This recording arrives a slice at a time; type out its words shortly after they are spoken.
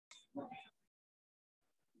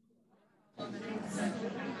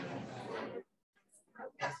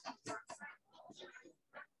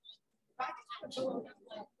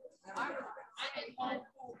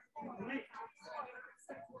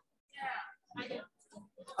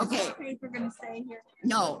Okay. We're going to stay here.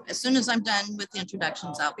 No, as soon as I'm done with the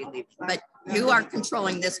introductions, I'll be leaving. But you are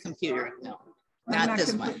controlling this computer. No, not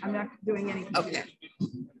this one. I'm not doing anything. Okay. I'm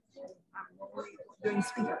doing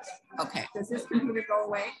speakers. Okay. Does this computer go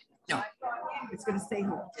away? No. It's going to stay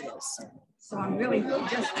here. It is. So I'm really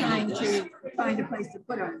just trying to find a place to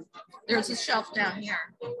put them. There's a shelf down here.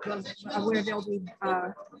 Where they'll be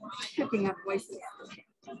picking up voices.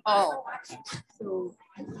 Oh. So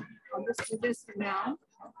I'll just do this for now,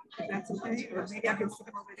 if that's okay. Or maybe I can stick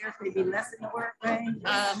them over there, maybe less in the work, right?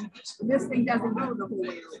 This thing doesn't go the whole way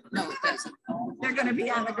over. No, it doesn't. They're going to be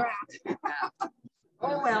on the ground.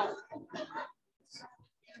 Oh, well.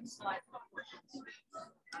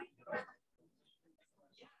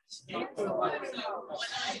 Why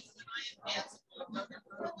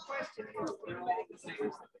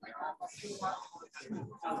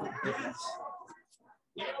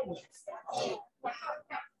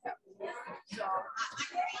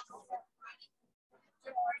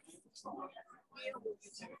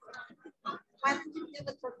don't you give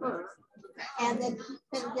it to her, and then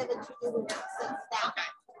she can give it to you when it sits down.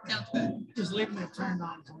 Sounds good. Just leaving it turned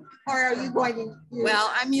on. Or are you going to use?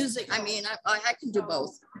 Well, I'm using, I mean, I can do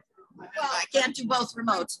both. I can't do both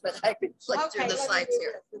remotes, but I can flick through the slides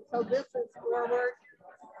here. So this is forward,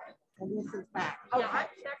 and this is back. Yeah, I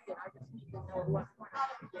checked it. I just need to know what one.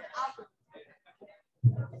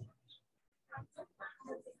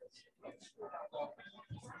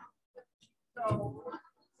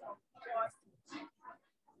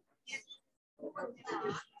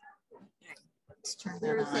 Let's turn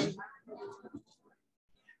that on.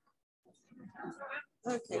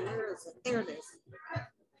 Okay, where is it? There it is.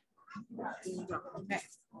 Okay.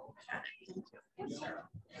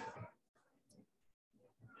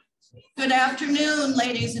 Good afternoon,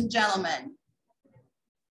 ladies and gentlemen.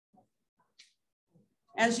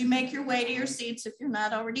 As you make your way to your seats, if you're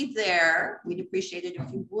not already there, we'd appreciate it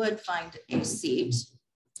if you would find a seat.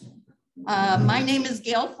 My name is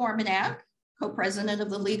Gail Formanak, co-president of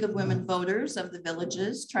the League of Women Voters of the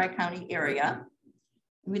Villages Tri-County area.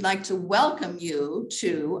 We'd like to welcome you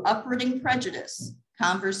to Uprooting Prejudice,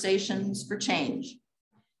 Conversations for Change.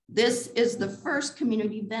 This is the first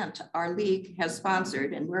community event our league has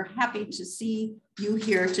sponsored, and we're happy to see you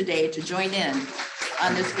here today to join in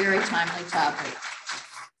on this very timely topic.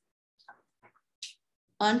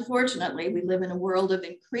 Unfortunately, we live in a world of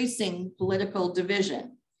increasing political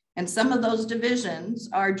division, and some of those divisions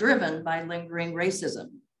are driven by lingering racism.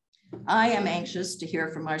 I am anxious to hear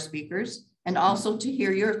from our speakers and also to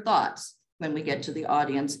hear your thoughts when we get to the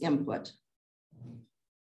audience input.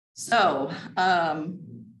 So,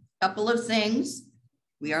 couple of things.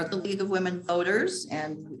 We are the League of Women Voters,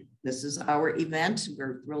 and this is our event.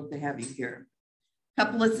 We're thrilled to have you here.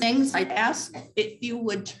 Couple of things. I'd ask if you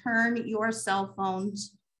would turn your cell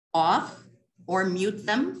phones off or mute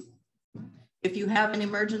them. If you have an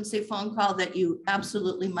emergency phone call that you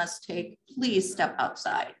absolutely must take, please step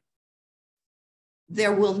outside.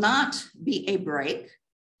 There will not be a break,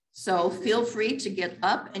 so feel free to get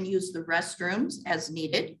up and use the restrooms as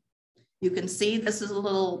needed. You can see this is a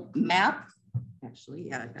little map. Actually,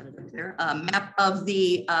 yeah, I got it up there. A map of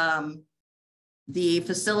the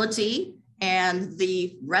facility, and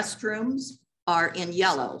the restrooms are in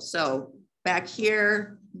yellow. So back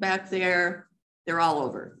here, back there, they're all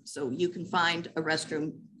over. So you can find a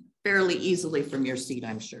restroom fairly easily from your seat,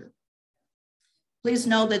 I'm sure. Please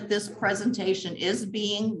know that this presentation is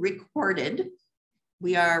being recorded.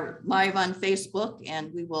 We are live on Facebook,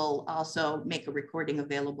 and we will also make a recording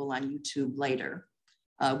available on YouTube later.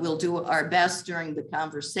 We'll do our best during the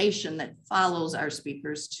conversation that follows our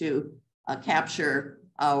speakers to capture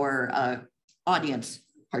our audience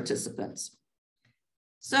participants.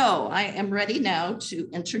 So I am ready now to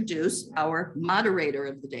introduce our moderator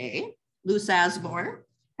of the day. Lou Sasmore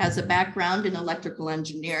has a background in electrical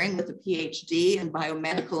engineering with a PhD in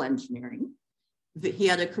biomedical engineering. He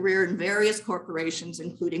had a career in various corporations,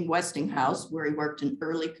 including Westinghouse, where he worked in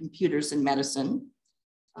early computers and medicine.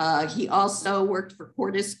 He also worked for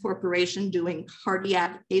Cordis Corporation doing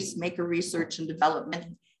cardiac pacemaker research and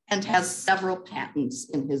development, and has several patents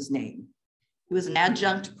in his name. He was an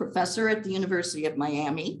adjunct professor at the University of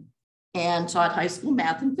Miami and taught high school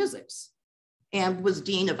math and physics, and was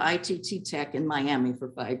dean of ITT Tech in Miami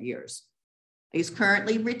for 5 years. He's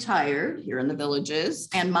currently retired here in the Villages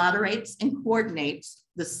and moderates and coordinates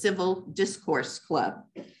the Civil Discourse Club,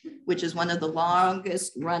 which is one of the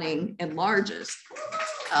longest running and largest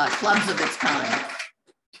clubs of its kind.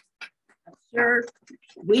 I'm sure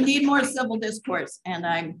we need more civil discourse, and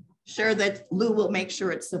I'm sure that Lou will make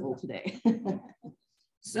sure it's civil today.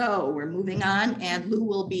 So we're moving on, and Lou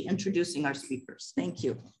will be introducing our speakers. Thank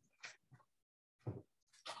you.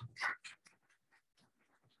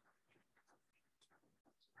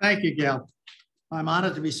 Thank you, Gail. I'm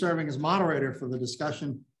honored to be serving as moderator for the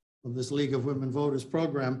discussion of this League of Women Voters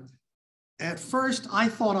program. At first, I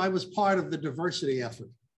thought I was part of the diversity effort.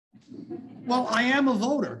 Well, I am a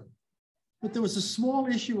voter, but there was a small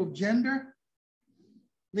issue of gender,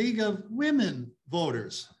 League of Women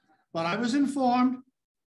Voters. But I was informed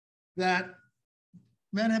that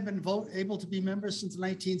men have been able to be members since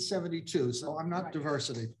 1972, so I'm not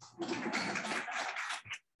diversity.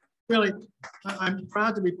 Really, I'm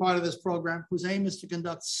proud to be part of this program whose aim is to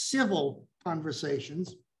conduct civil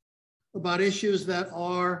conversations about issues that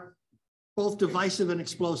are both divisive and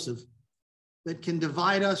explosive, that can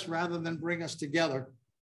divide us rather than bring us together.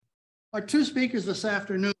 Our two speakers this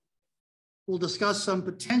afternoon will discuss some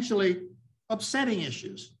potentially upsetting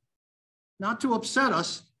issues, not to upset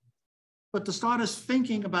us, but to start us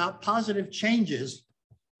thinking about positive changes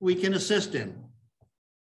we can assist in.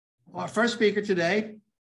 Our first speaker today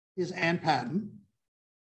is Ann Patton.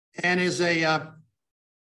 Ann is a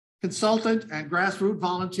consultant and grassroots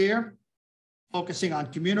volunteer focusing on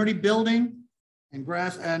community building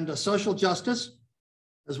and social justice,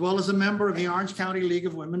 as well as a member of the Orange County League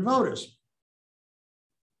of Women Voters.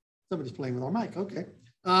 Somebody's playing with our mic, okay.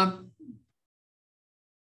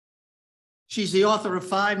 She's the author of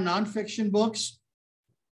 5 nonfiction books,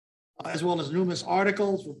 as well as numerous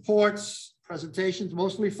articles, reports, presentations,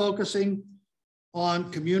 mostly focusing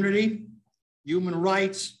on community, human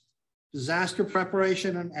rights, disaster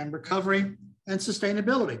preparation and recovery, and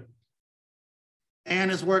sustainability. Ann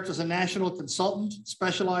has worked as a national consultant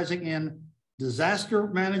specializing in disaster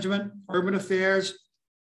management, urban affairs,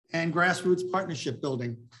 and grassroots partnership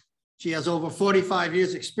building. She has over 45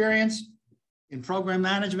 years experience in program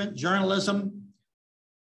management, journalism,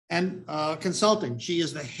 and consulting. She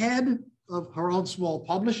is the head of her own small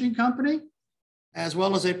publishing company, as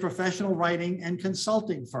well as a professional writing and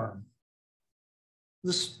consulting firm.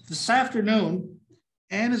 This afternoon,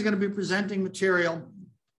 Ann is going to be presenting material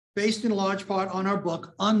based in large part on her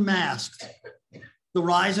book, Unmasked, The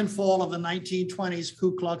Rise and Fall of the 1920s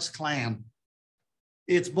Ku Klux Klan.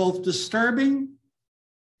 It's both disturbing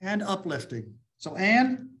and uplifting. So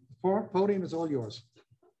Ann, the podium is all yours.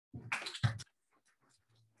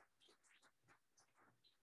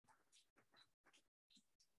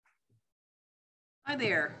 Hi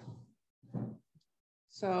there.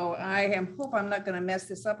 So I hope I'm not going to mess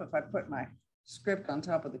this up if I put my script on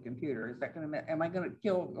top of the computer. Is that going to, am I going to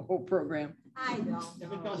kill the whole program? I don't know.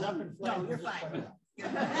 If it goes up in flames, No, you're fine.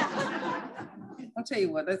 I'll tell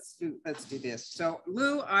you what, let's do this. So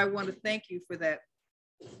Lou, I want to thank you for that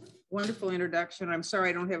wonderful introduction. I'm sorry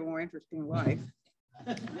I don't have a more interesting life,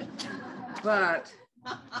 but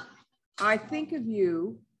I think of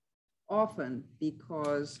you often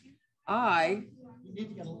because I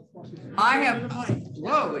have,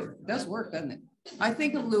 whoa, it does work, doesn't it? I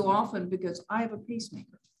think of Lou often because I have a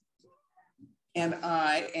pacemaker. And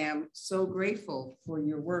I am so grateful for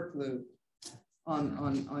your work, Lou,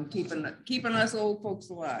 on keeping us old folks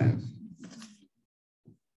alive.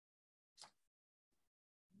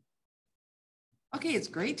 Okay, it's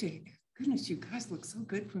great to, goodness, you guys look so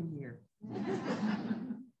good from here.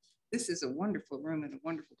 This is a wonderful room and a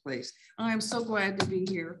wonderful place. I'm so glad to be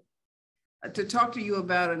here to talk to you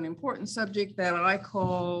about an important subject that I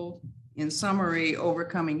call, in summary,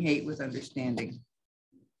 overcoming hate with understanding.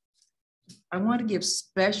 I want to give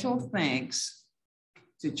special thanks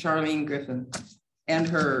to Charlene Griffin and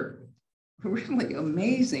her really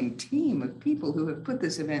amazing team of people who have put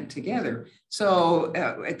this event together. So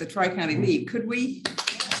at the Tri-County League, could we?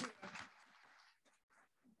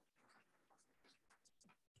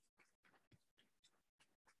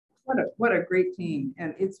 What a great team.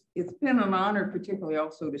 And it's been an honor, particularly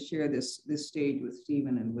also to share this stage with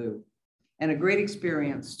Stephen and Lou, and a great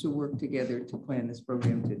experience to work together to plan this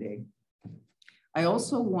program today. I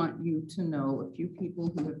also want you to know a few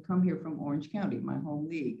people who have come here from Orange County, my home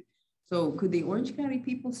league. So could the Orange County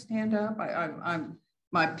people stand up?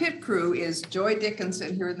 My pit crew is Joy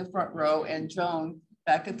Dickinson here in the front row and Joan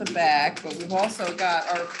back at the back, but we've also got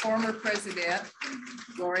our former president,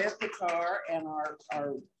 Gloria Pitar, and our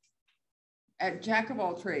jack of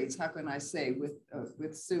all trades, how can I say, with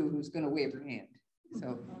Sue, who's going to wave her hand.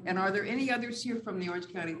 So, and are there any others here from the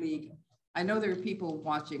Orange County League? I know there are people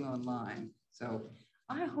watching online. So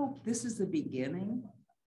I hope this is the beginning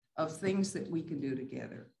of things that we can do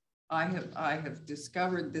together. I have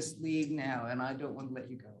discovered this league now, and I don't want to let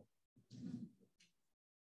you go.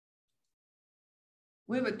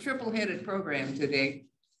 We have a triple-headed program today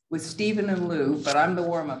with Stephen and Lou, but I'm the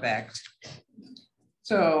warm-up act.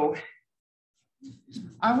 So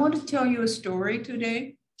I want to tell you a story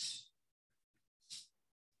today.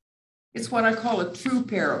 It's what I call a true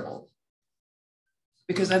parable,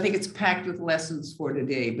 because I think it's packed with lessons for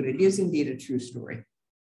today, but it is indeed a true story.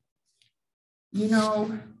 You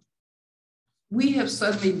know, we have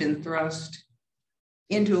suddenly been thrust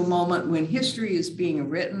into a moment when history is being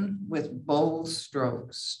written with bold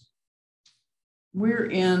strokes.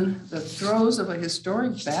 We're in the throes of a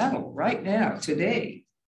historic battle right now, today,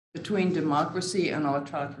 between democracy and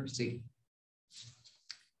autocracy.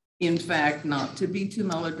 In fact, not to be too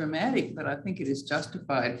melodramatic, but I think it is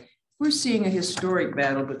justified. We're seeing a historic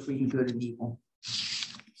battle between good and evil.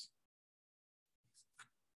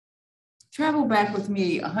 Travel back with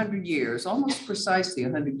me 100 years, almost precisely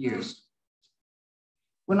 100 years,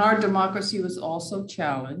 when our democracy was also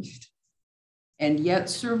challenged and yet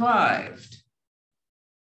survived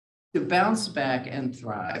to bounce back and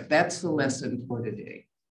thrive. That's the lesson for today.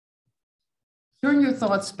 Turn your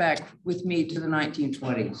thoughts back with me to the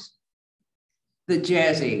 1920s, the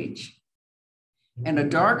Jazz Age, and a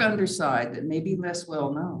dark underside that may be less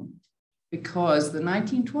well known, because the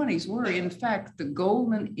 1920s were, in fact, the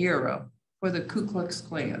golden era for the Ku Klux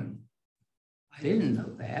Klan. I didn't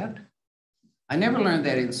know that. I never learned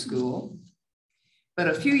that in school. But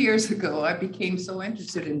a few years ago, I became so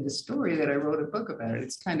interested in this story that I wrote a book about it.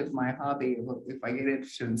 It's kind of my hobby. If I get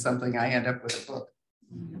interested in something, I end up with a book.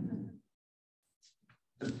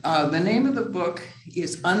 The name of the book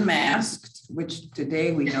is Unmasked, which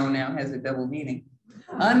today we know now has a double meaning.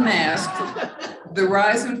 Unmasked, The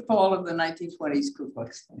Rise and Fall of the 1920s Ku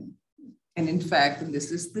Klux Klan. And in fact, and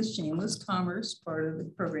this is the shameless commerce part of the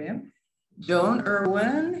program, Joan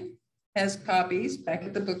Irwin has copies back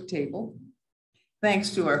at the book table. Thanks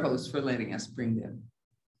to our host for letting us bring them.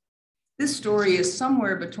 This story is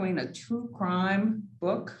somewhere between a true crime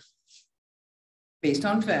book based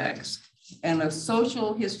on facts and a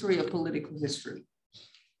social history, a political history.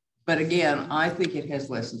 But again, I think it has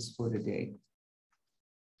lessons for today.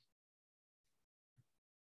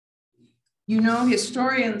 You know,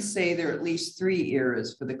 historians say there are at least 3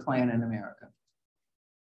 eras for the Klan in America.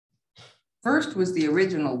 First was the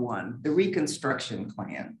original one, the Reconstruction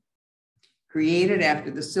Klan, created after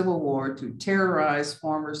the Civil War to terrorize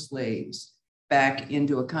former slaves back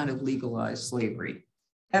into a kind of legalized slavery.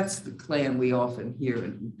 That's the Klan we often hear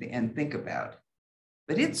and think about.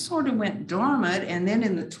 But it sort of went dormant, and then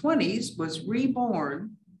in the 20s was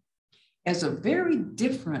reborn as a very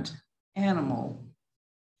different animal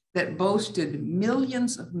that boasted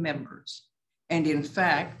millions of members. And in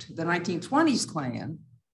fact, the 1920s Klan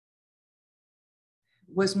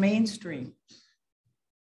was mainstream.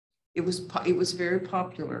 It was very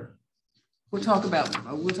popular. We'll talk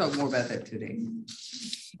more about that today.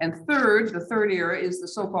 And third, the third era is the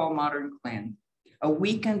so-called modern Klan, a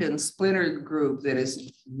weakened and splintered group that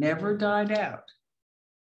has never died out.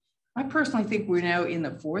 I personally think we're now in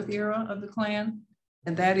the 4th era of the Klan,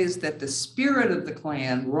 and that is that the spirit of the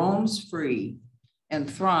Klan roams free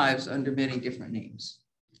and thrives under many different names.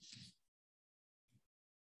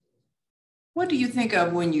 What do you think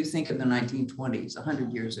of when you think of the 1920s,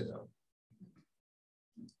 100 years ago?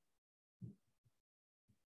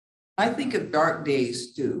 I think of dark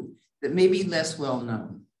days too, that may be less well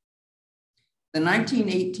known. The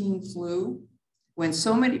 1918 flu, when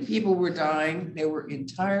so many people were dying, there were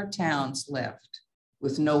entire towns left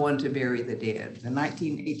with no one to bury the dead. The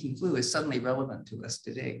 1918 flu is suddenly relevant to us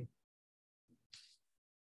today.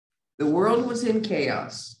 The world was in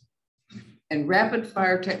chaos, and rapid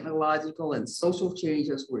fire technological and social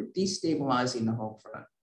changes were destabilizing the whole front.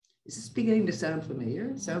 Is this beginning to sound familiar?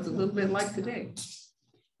 It sounds a little bit like today.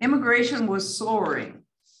 Immigration was soaring.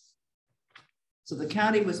 So the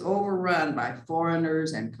county was overrun by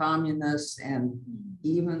foreigners and communists and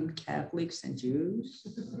even Catholics and Jews.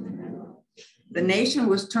 The nation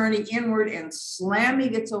was turning inward and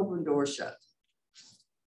slamming its open door shut.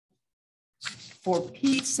 For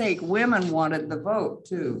Pete's sake, women wanted the vote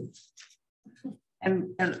too.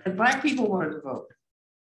 And Black people wanted to vote.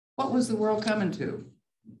 What was the world coming to?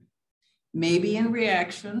 Maybe in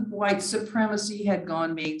reaction, white supremacy had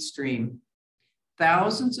gone mainstream.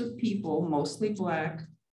 Thousands of people, mostly Black,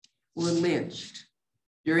 were lynched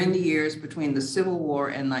during the years between the Civil War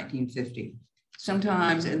and 1950.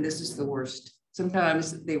 Sometimes, and this is the worst,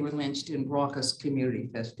 sometimes they were lynched in raucous community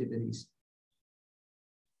festivities.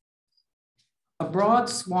 A broad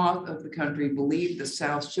swath of the country believed the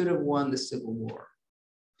South should have won the Civil War,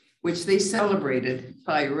 which they celebrated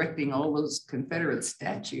by erecting all those Confederate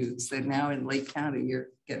statues that now in Lake County are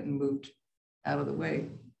getting moved out of the way.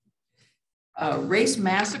 Race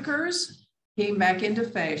massacres came back into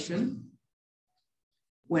fashion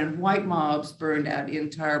when white mobs burned out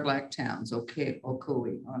entire Black towns.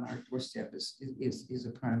 Ocoee on our doorstep is a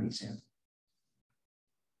prime example.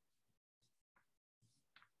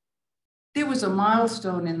 There was a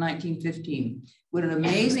milestone in 1915 when an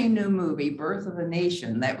amazing new movie, Birth of a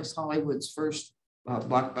Nation, that was Hollywood's first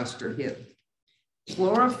blockbuster hit,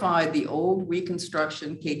 glorified the old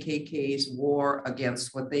Reconstruction KKK's war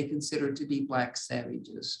against what they considered to be Black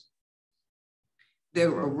savages.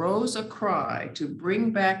 There arose a cry to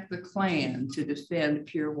bring back the Klan to defend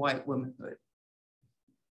pure white womanhood.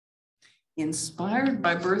 Inspired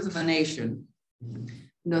by Birth of a Nation,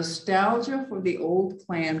 nostalgia for the old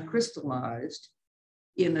Klan crystallized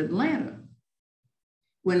in Atlanta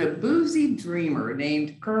when a boozy dreamer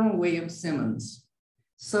named Colonel William Simmons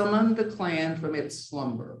summoned the Klan from its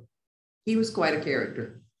slumber. He was quite a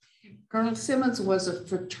character. Colonel Simmons was a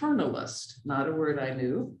fraternalist, not a word I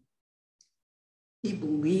knew. He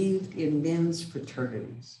believed in men's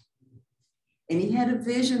fraternities. And he had a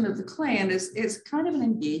vision of the Klan as kind of an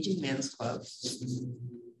engaging men's club.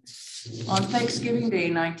 On Thanksgiving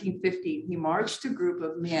Day, 1915, he marched a group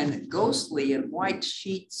of men, ghostly in white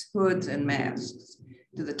sheets, hoods, and masks,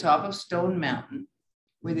 to the top of Stone Mountain,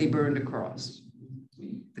 where they burned a cross.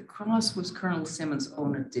 The cross was Colonel Simmons'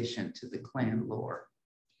 own addition to the Klan lore.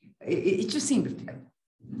 It just seemed to fit.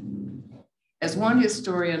 As one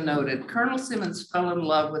historian noted, Colonel Simmons fell in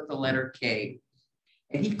love with the letter K,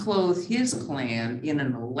 and he clothed his Klan in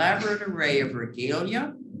an elaborate array of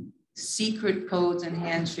regalia, secret codes and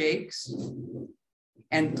handshakes,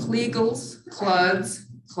 and Kleagles, Cluds,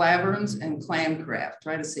 Claverns, and Clancraft.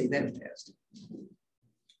 Try to say that fast.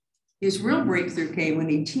 His real breakthrough came when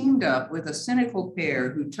he teamed up with a cynical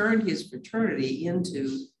pair who turned his fraternity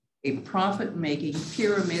into a profit-making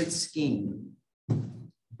pyramid scheme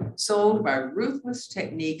sold by ruthless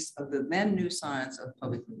techniques of the then new science of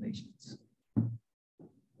public relations.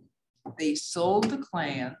 They sold the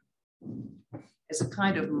Klan as a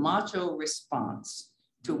kind of macho response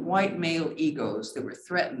to white male egos that were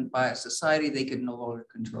threatened by a society they could no longer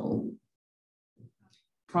control,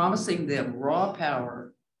 promising them raw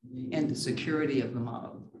power and the security of the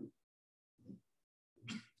mob.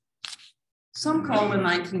 Some call the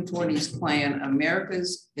 1920s Klan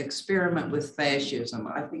America's experiment with fascism.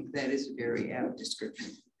 I think that is a very apt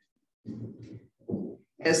description.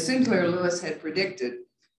 As Sinclair Lewis had predicted,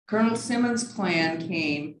 Colonel Simmons' Klan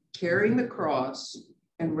came carrying the cross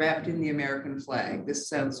and wrapped in the American flag. This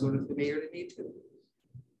sounds sort of familiar to me too.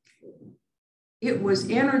 It was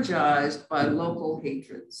energized by local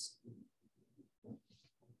hatreds.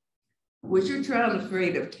 Was your child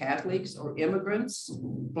afraid of Catholics or immigrants,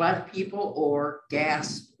 Black people, or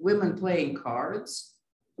gas women playing cards?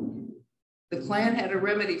 The Klan had a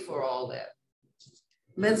remedy for all that.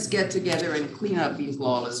 Let's get together and clean up these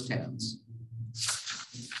lawless towns.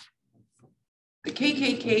 The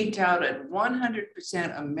KKK touted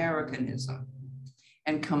 100% Americanism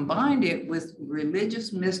and combined it with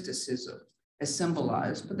religious mysticism as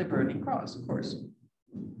symbolized by the burning cross, of course.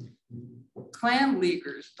 Klan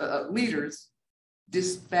leaders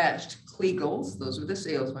dispatched Kleagles, those were the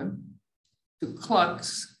salesmen, to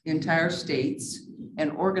Klux entire states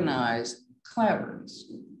and organized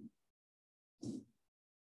Claverns.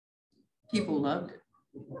 People loved it,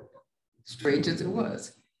 strange as it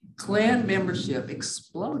was. Klan membership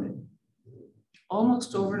exploded.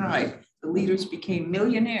 Almost overnight, the leaders became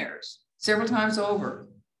millionaires several times over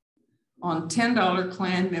on $10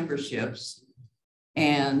 Klan memberships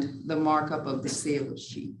and the markup of the sale of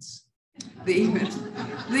sheets. They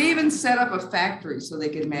even set up a factory so they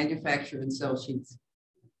could manufacture and sell sheets.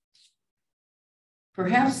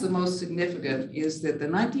 Perhaps the most significant is that the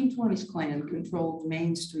 1920s Klan controlled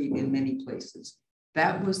Main Street in many places.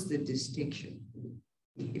 That was the distinction.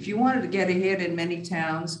 If you wanted to get ahead in many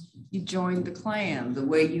towns, you joined the Klan the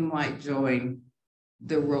way you might join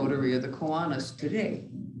the Rotary or the Kiwanis today.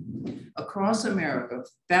 Across America,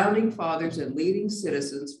 founding fathers and leading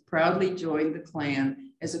citizens proudly joined the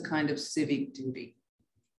Klan as a kind of civic duty.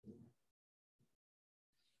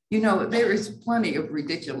 You know, there is plenty of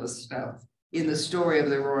ridiculous stuff in the story of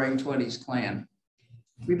the Roaring Twenties Klan.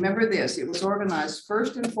 Remember this, it was organized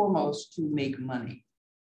first and foremost to make money.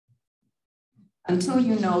 Until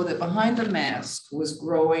you know that behind the mask was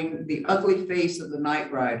growing the ugly face of the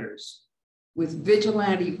Night Riders with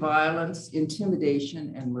vigilante violence,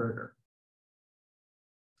 intimidation, and murder.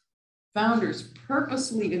 Founders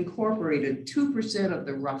purposely incorporated 2% of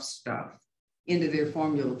the rough stuff into their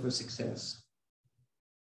formula for success.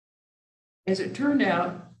 As it turned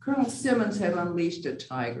out, Colonel Simmons had unleashed a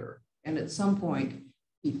tiger And at some point,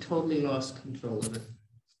 he totally lost control of it.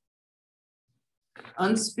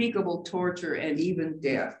 Unspeakable torture and even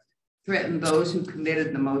death threatened those who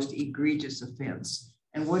committed the most egregious offense.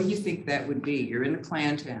 And what do you think that would be? You're in a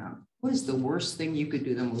Klan town. What is the worst thing you could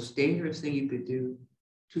do, the most dangerous thing you could do?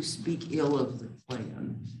 To speak ill of the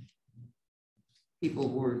Klan. People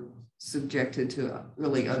were subjected to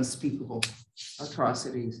really unspeakable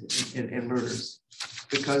atrocities and murders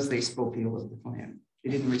because they spoke ill of the Klan. They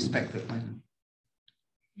didn't respect the Klan.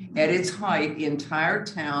 At its height, the entire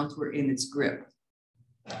towns were in its grip.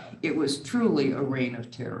 It was truly a reign of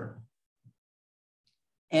terror.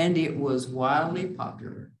 And it was wildly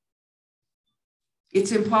popular.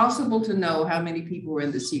 It's impossible to know how many people were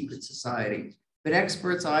in the secret society, but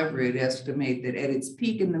experts I've read estimate that at its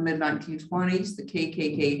peak in the mid-1920s, the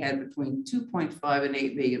KKK had between 2.5 and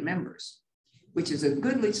 8 million members, which is a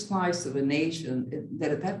goodly slice of a nation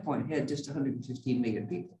that at that point had just 115 million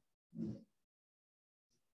people.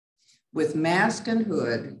 With mask and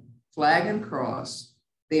hood, flag and cross,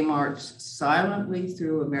 they marched silently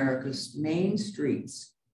through America's main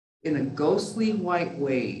streets in a ghostly white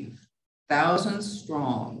wave, thousands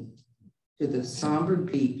strong, to the somber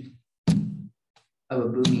beat of a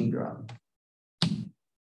booming drum.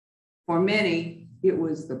 For many, it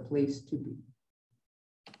was the place to be.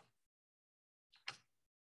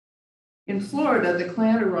 In Florida, the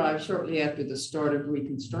Klan arrived shortly after the start of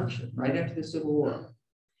Reconstruction, right after the Civil War,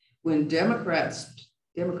 when Democrats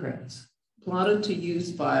plotted to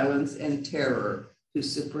use violence and terror to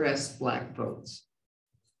suppress Black votes.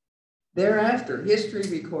 Thereafter, history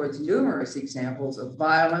records numerous examples of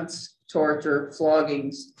violence, torture,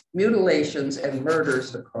 floggings, mutilations, and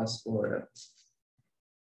murders across Florida.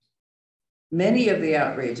 Many of the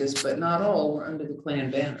outrages, but not all, were under the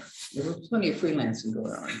Klan banner. There was plenty of freelancing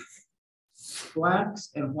going on. Blacks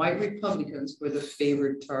and white Republicans were the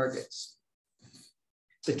favored targets.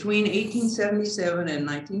 Between 1877 and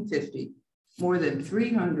 1950, more than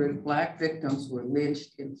 300 Black victims were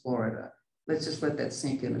lynched in Florida. Let's just let that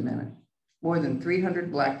sink in a minute. More than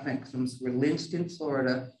 300 Black victims were lynched in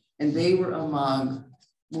Florida, and they were among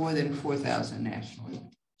more than 4,000 nationally.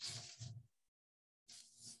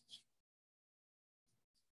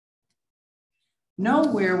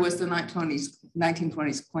 Nowhere was the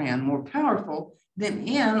 1920s Klan more powerful than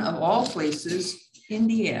in, of all places,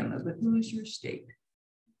 Indiana, the Hoosier state.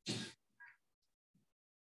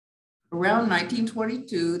 Around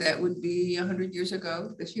 1922, that would be 100 years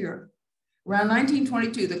ago this year, around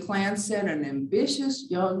 1922, the Klan sent an ambitious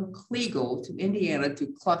young Kleagle to Indiana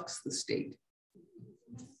to klux the state.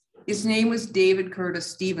 His name was David Curtis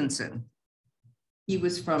Stevenson. He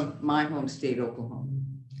was from my home state, Oklahoma.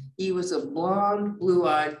 He was a blonde,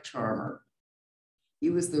 blue-eyed charmer. He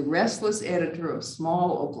was the restless editor of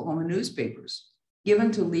small Oklahoma newspapers,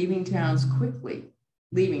 given to leaving towns quickly,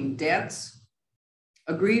 leaving debts,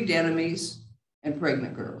 aggrieved enemies, and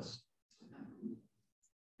pregnant girls.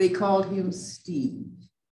 They called him Steve.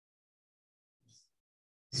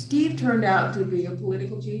 Steve turned out to be a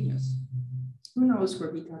political genius. Who knows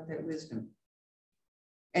where he got that wisdom?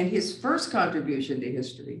 And his first contribution to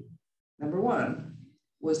history, number one,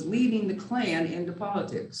 was leading the Klan into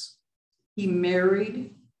politics. He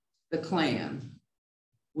married the Klan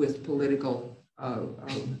with political, I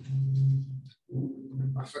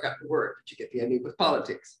forgot the word, but you get the idea, with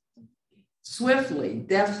politics. Swiftly,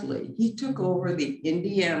 deftly, he took over the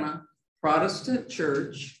Indiana Protestant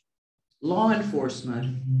Church, law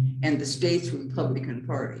enforcement, and the state's Republican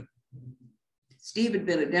Party. Steve had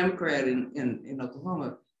been a Democrat in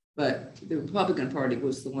Oklahoma, but the Republican Party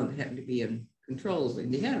was the one that happened to be in control of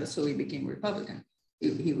Indiana, so he became Republican.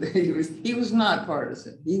 He was not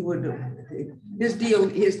partisan. He would his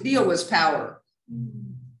deal was power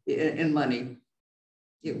and money.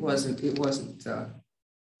 It wasn't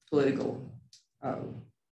political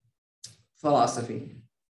philosophy.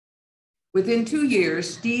 Within 2 years,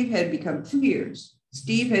 Steve had become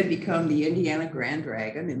the Indiana Grand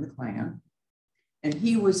Dragon in the Klan, and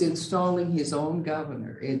he was installing his own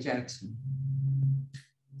governor, Ed Jackson,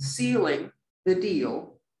 sealing the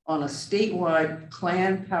deal on a statewide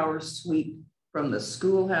Klan power sweep from the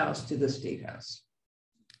schoolhouse to the state house.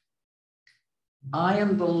 I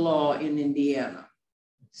am the law in Indiana,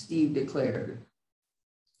 Steve declared,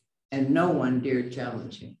 and no one dared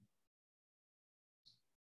challenge him.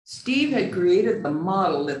 Steve had created the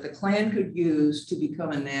model that the Klan could use to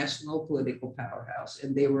become a national political powerhouse,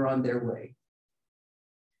 and they were on their way.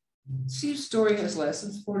 Steve's story has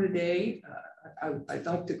lessons for today. I'd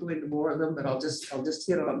like to go into more of them, but I'll just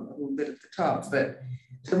hit on a little bit at the top. But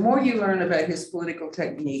The more you learn about his political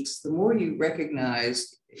techniques, the more you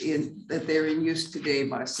recognize that they're in use today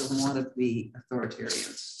by somewhat of the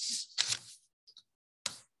authoritarians.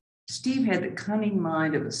 Steve had the cunning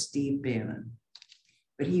mind of a Steve Bannon,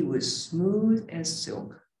 but he was smooth as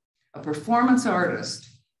silk, a performance artist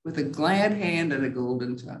with a glad hand and a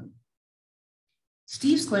golden tongue.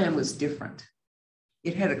 Steve's Klan was different.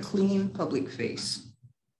 It had a clean public face.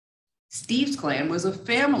 Steve's Klan was a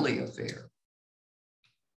family affair.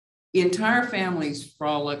 The entire families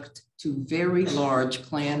frolicked to very large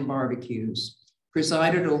Klan barbecues,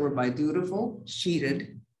 presided over by dutiful,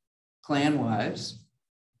 sheeted Klan wives,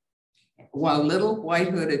 while little white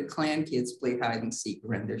hooded Klan kids played hide and seek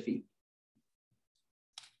around their feet.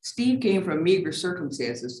 Steve came from meager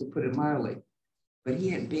circumstances, to put it mildly, but he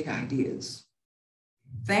had big ideas.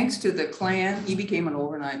 Thanks to the Klan, he became an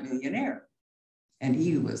overnight millionaire, and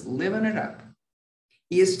he was living it up.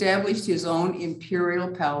 He established his own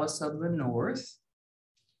imperial palace of the North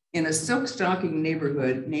in a silk stocking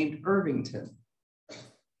neighborhood named Irvington.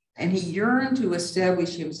 And he yearned to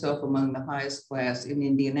establish himself among the highest class in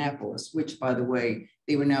Indianapolis, which, by the way,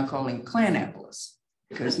 they were now calling Klanapolis,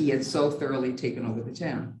 because he had so thoroughly taken over the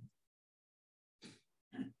town.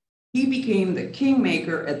 He became the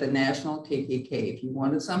kingmaker at the National KKK. If you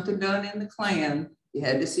wanted something done in the Klan, you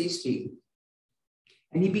had to see Steve.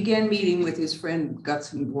 And he began meeting with his friend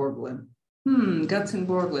Gutzon Borglum. Gutzon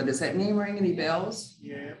Borglum, does that name ring any bells?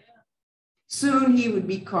 Yeah. Soon he would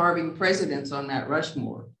be carving presidents on that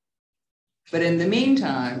Rushmore. But in the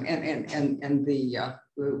meantime, and the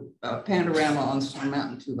panorama on Stone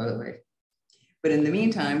Mountain too, by the way. But in the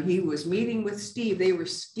meantime, he was meeting with Steve. They were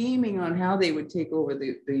scheming on how they would take over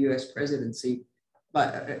the US presidency.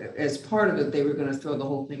 But as part of it, they were going to throw the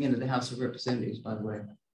whole thing into the House of Representatives, by the way.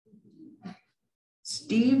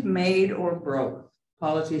 Steve made or broke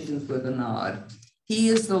politicians with a nod. He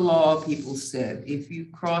is the law, people said. If you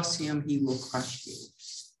cross him, he will crush you.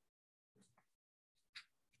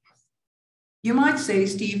 You might say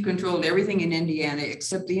Steve controlled everything in Indiana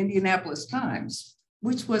except the Indianapolis Times,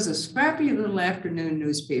 which was a scrappy little afternoon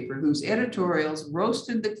newspaper whose editorials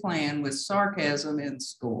roasted the Klan with sarcasm and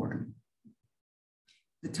scorn.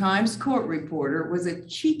 The Times court reporter was a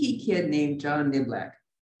cheeky kid named John Niblack,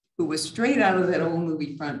 who was straight out of that old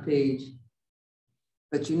movie front page.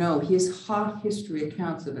 But you know, his hot history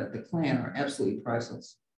accounts about the Klan are absolutely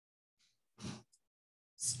priceless.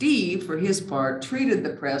 Steve, for his part, treated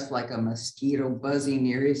the press like a mosquito buzzing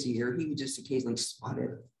near his ear. He would just occasionally spot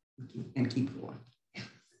it and keep going.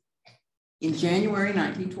 In January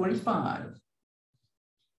 1925,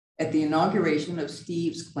 at the inauguration of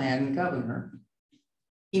Steve's Klan governor,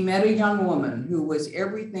 he met a young woman who was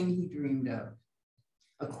everything he dreamed of,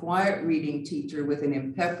 a quiet reading teacher with an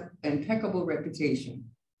impeccable reputation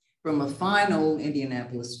from a fine old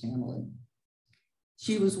Indianapolis family.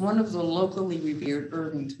 She was one of the locally revered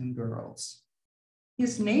Irvington girls.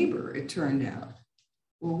 His neighbor, it turned out.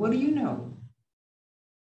 Well, what do you know?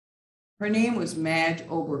 Her name was Madge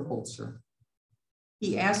Oberholzer.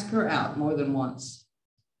 He asked her out more than once.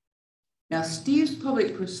 Now, Steve's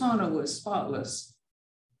public persona was spotless,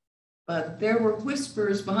 but there were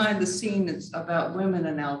whispers behind the scenes about women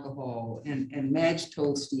and alcohol, and Madge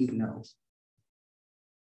told Steve no.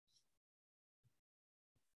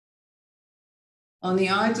 On the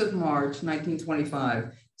Ides of March,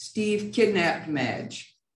 1925, Steve kidnapped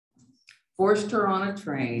Madge, forced her on a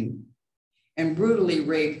train, and brutally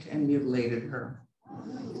raped and mutilated her.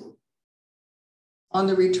 On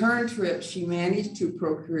the return trip, she managed to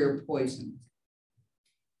procure poison,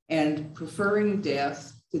 and preferring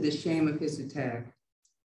death to the shame of his attack,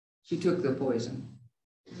 she took the poison.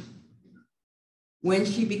 When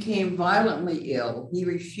she became violently ill, he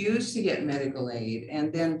refused to get medical aid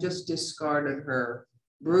and then just discarded her,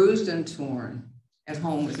 bruised and torn, at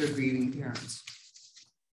home with her grieving parents.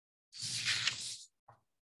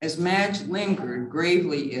 As Madge lingered,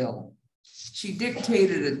 gravely ill, she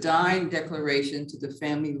dictated a dying declaration to the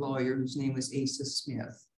family lawyer, whose name was Asa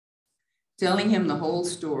Smith, telling him the whole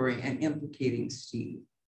story and implicating Steve.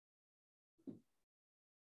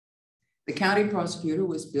 The county prosecutor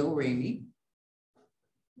was Bill Ramey.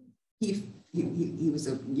 He was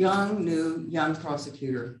a young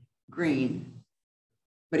prosecutor, green,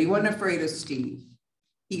 but he wasn't afraid of Steve.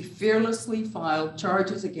 He fearlessly filed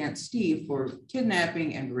charges against Steve for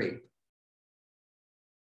kidnapping and rape.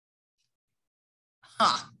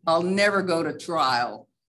 I'll never go to trial,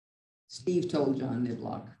 Steve told John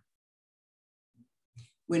Niblack.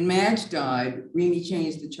 When Madge died, Ramey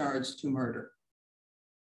changed the charge to murder.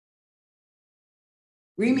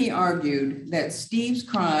 Ramey argued that Steve's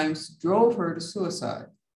crimes drove her to suicide.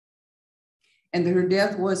 and that her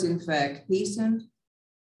death was in fact hastened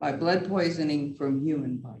by blood poisoning from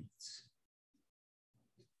human bites.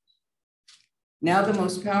 Now the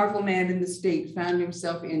most powerful man in the state found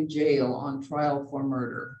himself in jail on trial for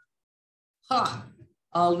murder. Ha!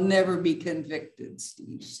 I'll never be convicted,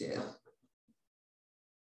 Steve said.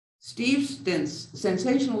 Steve's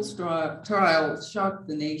sensational trial shocked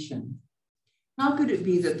the nation. How could it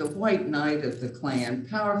be that the white knight of the Klan,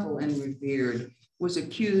 powerful and revered, was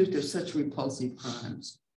accused of such repulsive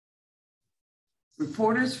crimes?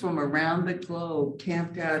 Reporters from around the globe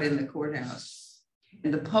camped out in the courthouse,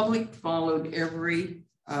 and the public followed every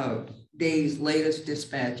day's latest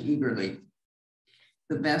dispatch eagerly.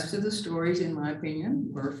 The best of the stories, in my opinion,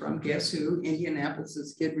 were from, guess who,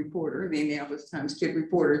 Indianapolis's kid reporter, the Indianapolis Times kid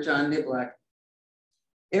reporter, John Niblack.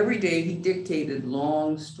 Every day he dictated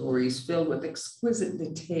long stories filled with exquisite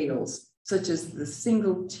details, such as the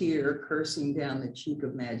single tear coursing down the cheek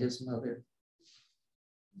of Madge's mother.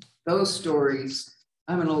 Those stories,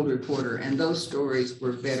 I'm an old reporter, and those stories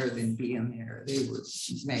were better than being there. They were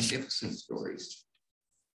magnificent stories.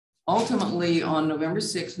 Ultimately, on November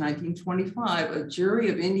 6, 1925, a jury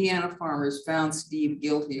of Indiana farmers found Steve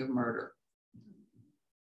guilty of murder.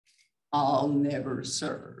 I'll never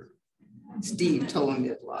serve, Steve told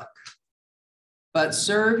Niblack. But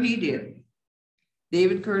serve he did.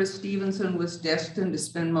 David Curtis Stevenson was destined to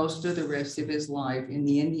spend most of the rest of his life in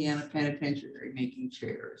the Indiana penitentiary making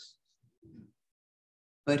chairs.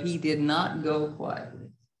 But he did not go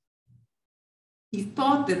quietly. He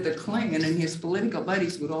thought that the Klan and his political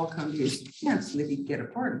buddies would all come to his defense and that he'd get a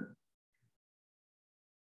pardon.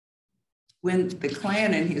 When the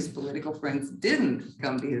Klan and his political friends didn't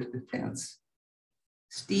come to his defense,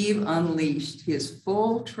 Steve unleashed his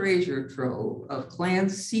full treasure trove of Klan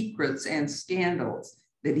secrets and scandals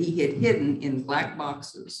that he had hidden in black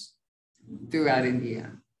boxes throughout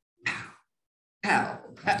Indiana. Pow, pow,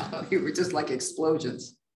 pow. They were just like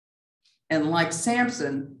explosions. And like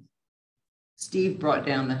Samson, Steve brought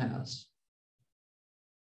down the house.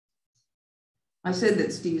 I said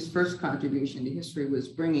that Steve's first contribution to history was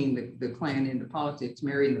bringing the Klan into politics,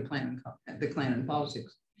 marrying the Klan in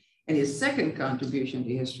politics. And his second contribution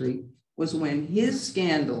to history was when his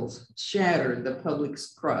scandals shattered the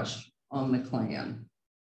public's crush on the Klan.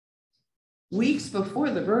 Weeks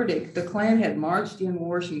before the verdict, the Klan had marched in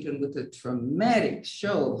Washington with a dramatic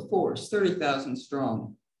show of force, 30,000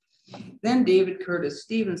 strong. Then David Curtis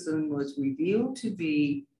Stevenson was revealed to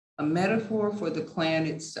be a metaphor for the Klan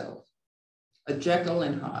itself, a Jekyll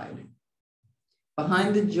and Hyde.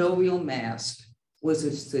 Behind the jovial mask was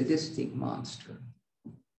a sadistic monster.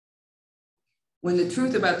 When the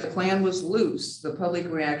truth about the Klan was loose, the public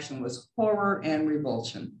reaction was horror and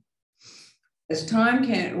revulsion. As time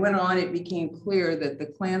went on, it became clear that the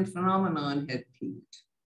Klan phenomenon had peaked.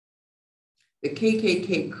 The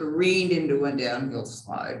KKK careened into a downhill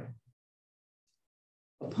slide.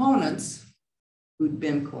 Opponents, who'd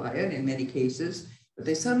been quiet in many cases, but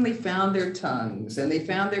they suddenly found their tongues and they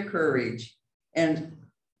found their courage. And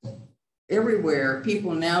everywhere,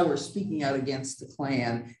 people now were speaking out against the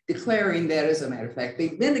Klan, declaring that, as a matter of fact,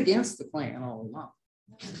 they've been against the Klan all along.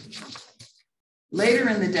 Later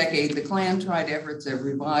in the decade, the Klan tried efforts of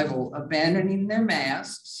revival, abandoning their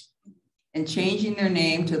masks and changing their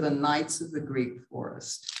name to the Knights of the Greek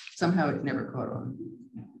Forest. Somehow it never caught on.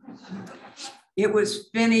 It was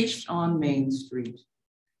finished on Main Street.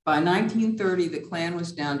 By 1930, the Klan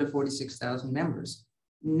was down to 46,000 members.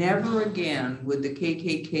 Never again would the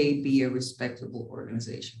KKK be a respectable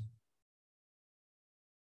organization.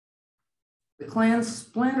 The Klan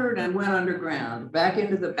splintered and went underground, back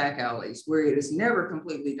into the back alleys, where it has never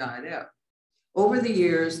completely died out. Over the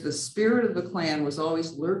years, the spirit of the Klan was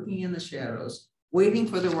always lurking in the shadows, waiting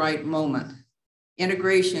for the right moment.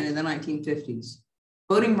 Integration in the 1950s,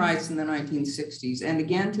 voting rights in the 1960s, and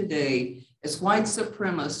again today, as white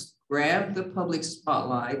supremacists grabbed the public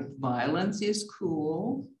spotlight, violence is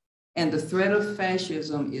cool, and the threat of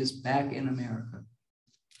fascism is back in America.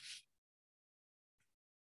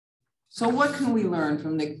 So what can we learn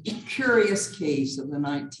from the curious case of the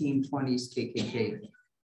 1920s KKK?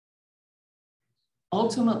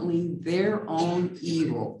 Ultimately, their own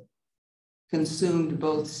evil consumed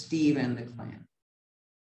both Steve and the Klan.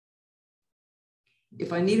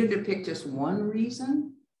 If I needed to pick just one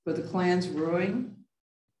reason for the Klan's ruin,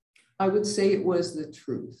 I would say it was the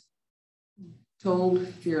truth, told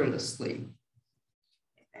fearlessly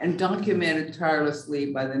and documented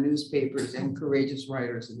tirelessly by the newspapers and courageous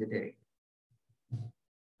writers of the day.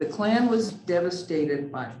 The Klan was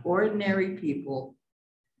devastated by ordinary people,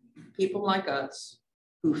 people like us,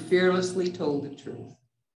 who fearlessly told the truth.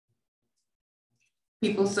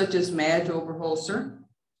 People such as Madge Overholser,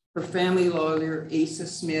 her family lawyer, Asa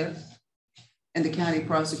Smith, and the county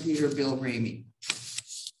prosecutor, Bill Ramey.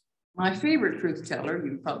 My favorite truth teller,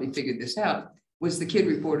 you probably figured this out, was the kid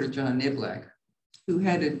reporter, John Niblack, who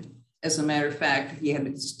had, as a matter of fact, he had a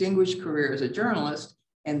distinguished career as a journalist,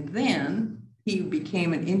 and then he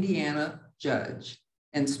became an Indiana judge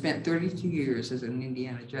and spent 32 years as an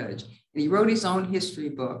Indiana judge. And he wrote his own history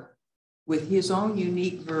book with his own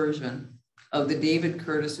unique version of the David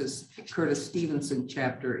Curtis Stevenson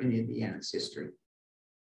chapter in Indiana's history.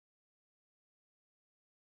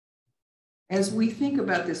 As we think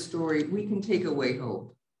about this story, we can take away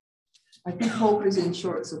hope. I think hope is in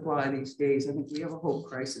short supply these days. I think we have a hope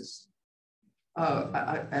crisis.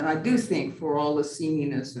 And I do think, for all the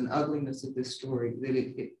seaminess and ugliness of this story,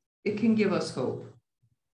 that it can give us hope.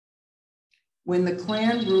 When the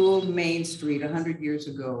Klan ruled Main Street 100 years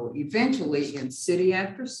ago, eventually in city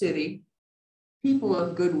after city, people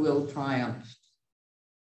of goodwill triumphed.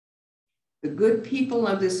 The good people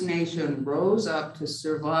of this nation rose up to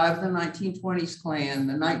survive the 1920s Klan,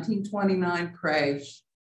 the 1929 crash,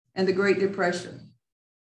 and the Great Depression.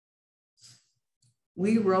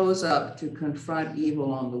 We rose up to confront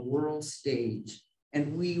evil on the world stage,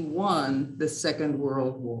 and we won the Second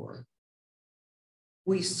World War.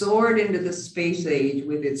 We soared into the space age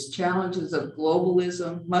with its challenges of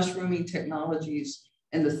globalism, mushrooming technologies,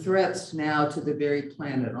 and the threats now to the very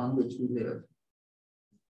planet on which we live.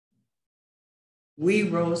 We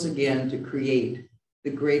rose again to create the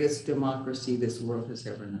greatest democracy this world has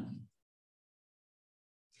ever known.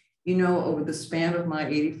 You know, over the span of my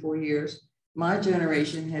 84 years, my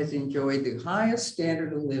generation has enjoyed the highest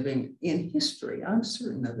standard of living in history. I'm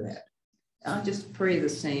certain of that. I just pray the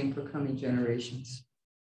same for coming generations.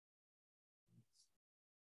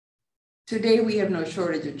 Today, we have no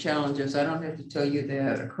shortage of challenges. I don't have to tell you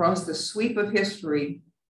that. Across the sweep of history,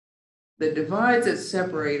 the divides that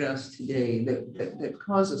separate us today, that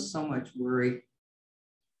cause us so much worry,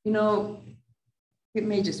 you know, it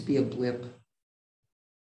may just be a blip.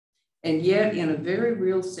 And yet, in a very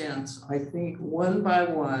real sense, I think one by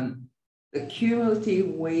one, the cumulative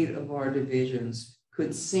weight of our divisions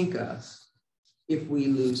could sink us if we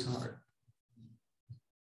lose heart.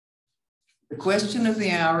 The question of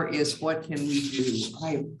the hour is, what can we do?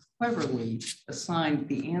 I cleverly assigned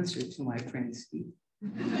the answer to my friend Steve.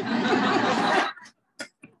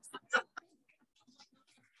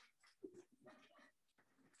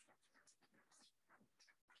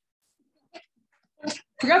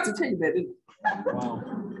 Forgot to tell you that, didn't I?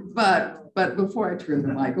 Wow. But before I turn the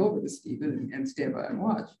mic over to Stephen and stand by and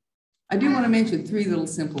watch, I do want to mention three little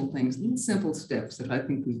simple things, little simple steps that I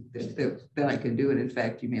think that I can do. And in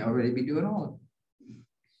fact, you may already be doing all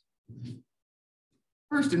of them.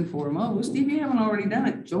 First and foremost, if you haven't already done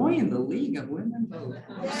it, join the League of Women Vote.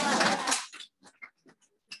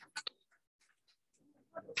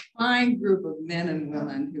 Fine group of men and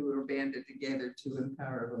women who are banded together to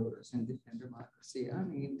empower voters and defend democracy. I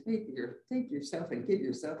mean, take yourself and give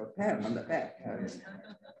yourself a pat on the back.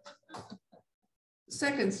 The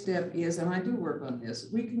second step is, and I do work on this,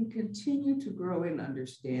 we can continue to grow in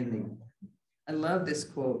understanding. I love this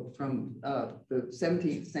quote from the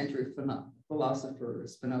 17th century philosopher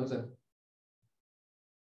Spinoza.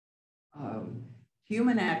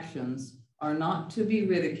 Human actions are not to be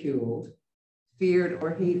ridiculed, feared,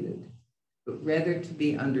 or hated, but rather to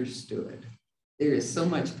be understood. There is so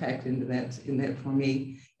much packed into that for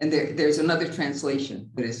me. And there's another translation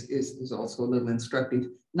that is also a little instructive.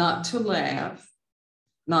 Not to laugh,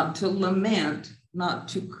 not to lament, not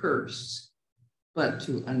to curse, but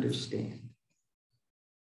to understand.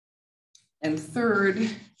 And third,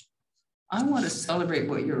 I want to celebrate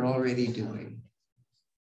what you're already doing.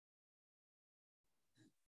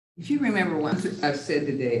 If you remember one thing I've said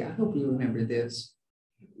today, I hope you remember this.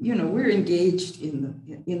 You know, we're engaged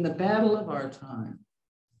in the battle of our time.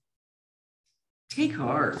 Take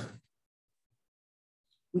heart.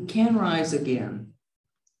 We can rise again.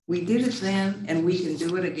 We did it then, and we can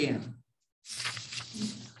do it again.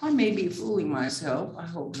 I may be fooling myself, I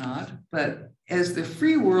hope not, but as the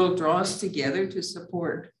free world draws together to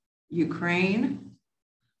support Ukraine,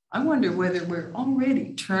 I wonder whether we're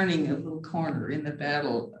already turning a little corner in the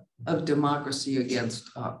battle of democracy against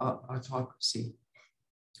autocracy.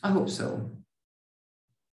 I hope so.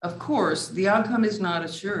 Of course, the outcome is not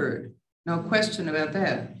assured, no question about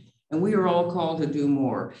that. And we are all called to do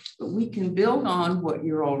more, but we can build on what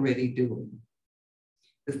you're already doing.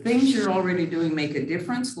 The things you're already doing make a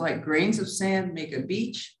difference, like grains of sand make a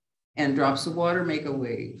beach and drops of water make a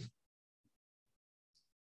wave.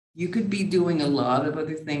 You could be doing a lot of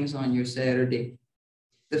other things on your Saturday.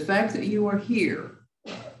 The fact that you are here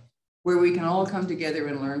where we can all come together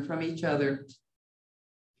and learn from each other,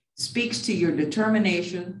 speaks to your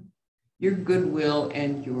determination, your goodwill,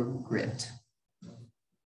 and your grit.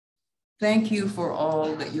 Thank you for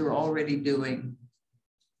all that you're already doing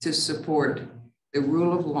to support the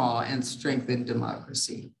rule of law and strengthen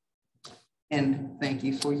democracy. And thank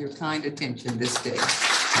you for your kind attention this day.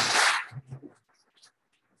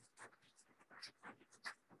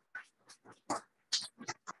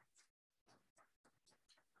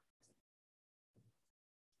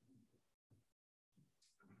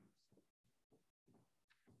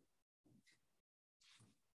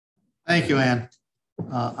 Thank you, Ann.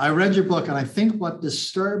 I read your book, and I think what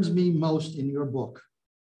disturbs me most in your book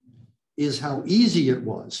is how easy it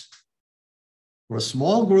was for a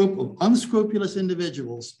small group of unscrupulous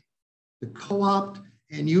individuals to co-opt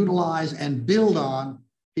and utilize and build on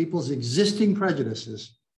people's existing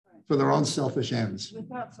prejudices for their own selfish ends.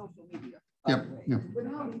 Without social media. Yep. Yeah.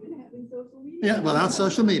 Without even having social media. Yeah, without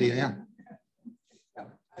social media, yeah.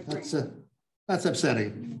 That's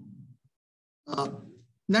upsetting.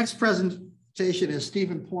 Next presentation is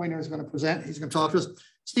Stephen Pointer is going to present. He's going to talk to us.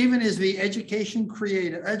 Stephen is the education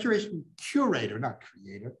curator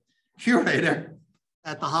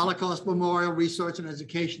at the Holocaust Memorial Research and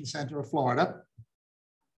Education Center of Florida.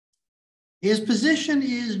 His position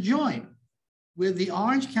is joint with the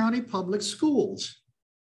Orange County Public Schools,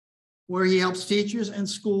 where he helps teachers and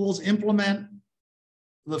schools implement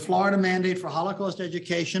the Florida mandate for Holocaust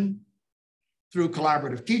education through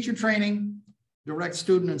collaborative teacher training, direct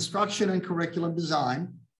student instruction, and curriculum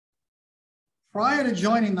design. Prior to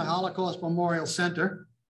joining the Holocaust Memorial Center,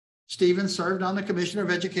 Stephen served on the Commissioner of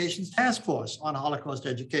Education's task force on Holocaust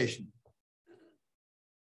education.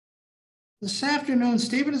 This afternoon,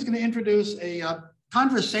 Stephen is going to introduce a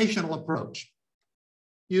conversational approach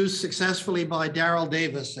used successfully by Daryl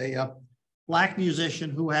Davis, a Black musician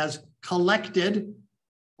who has collected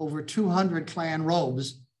over 200 Klan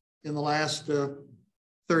robes in the last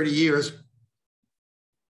 30 years.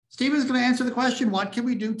 Stephen is going to answer the question, what can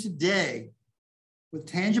we do today with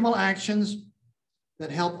tangible actions that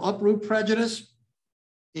help uproot prejudice,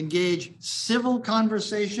 engage civil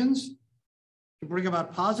conversations to bring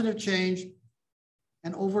about positive change,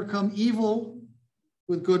 and overcome evil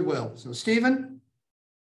with goodwill. So Stephen,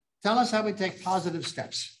 tell us how we take positive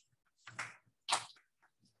steps.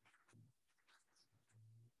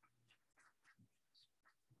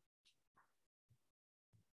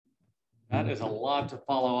 That is a lot to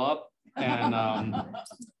follow up. And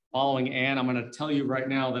following Ann, I'm going to tell you right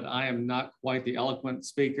now that I am not quite the eloquent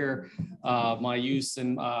speaker. My use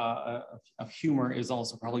of humor is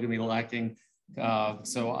also probably going to be lacking.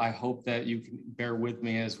 So I hope that you can bear with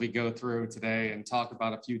me as we go through today and talk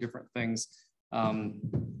about a few different things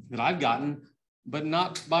that I've gotten, but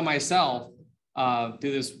not by myself,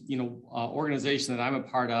 through this organization that I'm a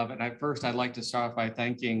part of. And first, I'd like to start by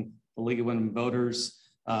thanking the League of Women Voters,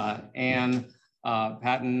 Ann,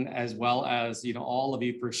 Patton, as well as all of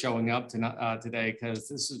you for showing up today, because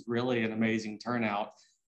this is really an amazing turnout.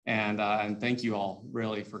 And thank you all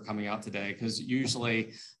really for coming out today, because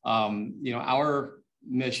usually our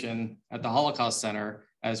mission at the Holocaust Center,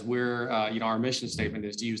 as we're our mission statement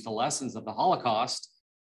is to use the lessons of the Holocaust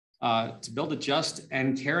to build a just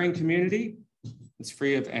and caring community that's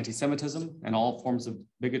free of anti-Semitism and all forms of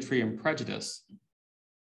bigotry and prejudice.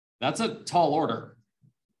 That's a tall order.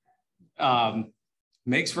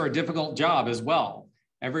 Makes for a difficult job as well.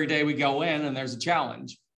 Every day we go in and there's a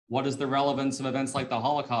challenge. What is the relevance of events like the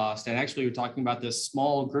Holocaust? And actually we're talking about this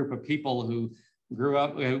small group of people who grew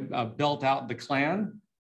up, who built out the Klan.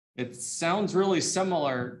 It sounds really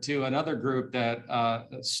similar to another group that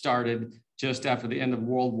started just after the end of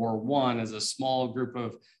World War I as a small group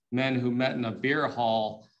of men who met in a beer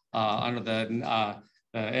hall under the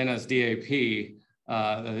NSDAP,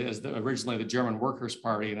 as originally the German Workers'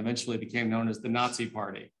 Party, and eventually became known as the Nazi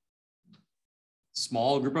Party.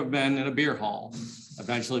 Small group of men in a beer hall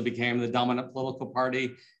eventually became the dominant political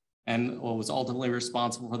party and was ultimately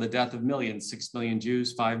responsible for the death of millions, 6 million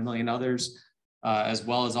Jews, 5 million others, as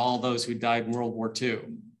well as all those who died in World War II.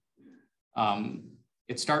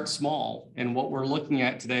 It starts small, and what we're looking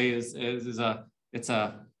at today it's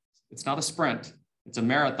not a sprint, it's a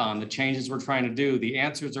marathon. The changes we're trying to do, the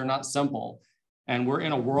answers are not simple. And we're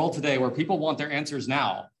in a world today where people want their answers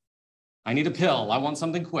now. I need a pill, I want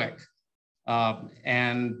something quick.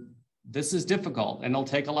 And this is difficult, and it'll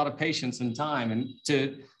take a lot of patience and time. And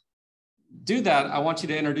to do that, I want you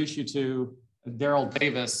to introduce you to Daryl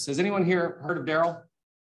Davis. Has anyone here heard of Daryl?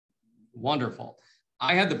 Wonderful.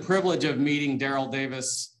 I had the privilege of meeting Daryl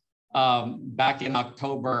Davis back in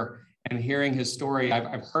October and hearing his story.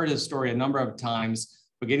 I've heard his story a number of times,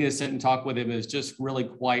 but getting to sit and talk with him is just really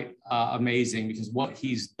quite amazing, because what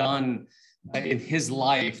he's done in his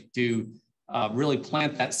life to really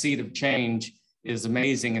plant that seed of change is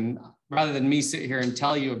amazing. And rather than me sit here and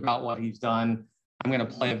tell you about what he's done, I'm going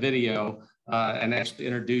to play a video and actually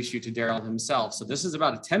introduce you to Daryl himself. So this is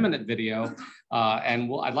about a 10-minute video,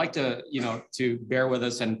 and I'd like to, to bear with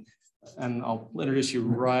us, and I'll introduce you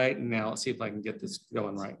right now. Let's see if I can get this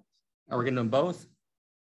going right. Are we going to do them both?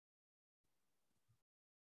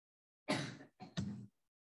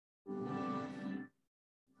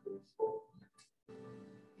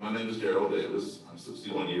 My name is Daryl Davis. I'm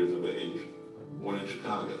 61 years of age, born in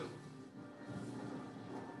Chicago.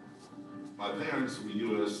 My parents were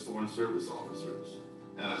U.S. Foreign Service officers,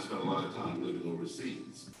 and I spent a lot of time living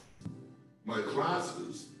overseas. My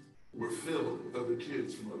classes were filled with other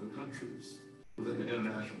kids from other countries within an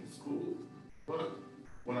international school. But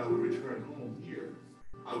when I would return home here,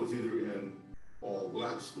 I was either in all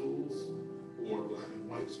Black schools or Black and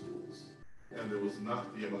white schools, and there was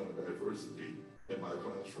not the amount of diversity in my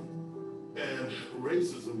classroom. And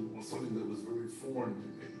racism was something that was very foreign to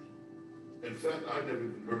me. In fact, I never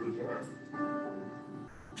even heard the term.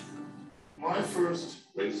 My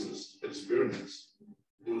first racist experience,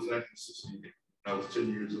 it was 1968. I was 10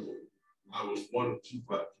 years old. I was one of 2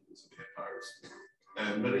 Black kids in the entire school.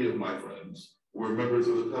 And many of my friends were members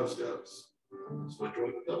of the Cub Scouts. So I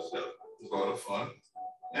joined the Cub Scouts. It was a lot of fun.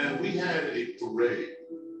 And we had a parade.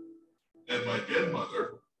 And my dead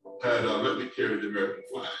mother had let me carry the American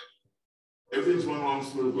flag. Everything's going along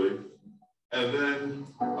smoothly. And then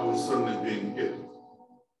I was suddenly being hit,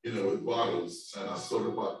 with bottles and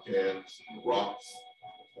soda pop cans and rocks,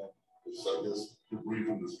 I guess debris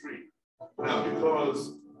from the street. Now,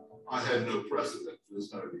 because I had no precedent for this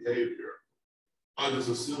kind of behavior, I just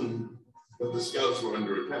assumed that the Scouts were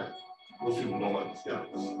under attack. Most people don't like the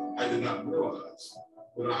Scouts. I did not realize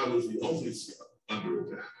that I was the only Scout under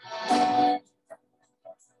attack.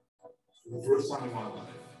 For the first time in my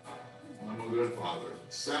life, my mother and father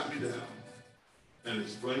sat me down and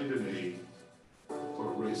explained to me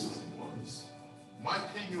what racism was. My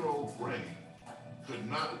 10-year-old brain could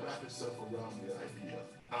not wrap itself around the idea,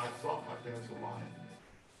 and I thought my parents were lying.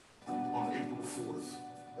 On April 4th,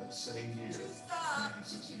 that same year,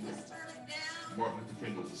 1968, Martin Luther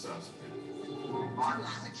King was assassinated.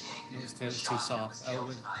 It's too soft.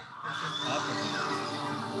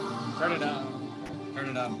 Turn it up. Turn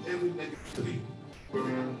it up. Every negativity,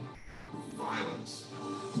 burn, violence,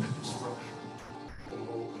 and destruction,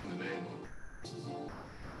 all in the name of racism.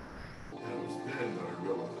 And it was then that I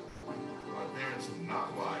realized my parents have not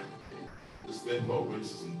lied to me. This thing called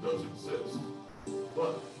racism does exist,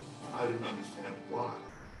 but I didn't understand why.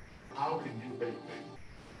 How can you hate me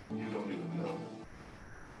when you don't even know me?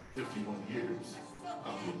 51 years,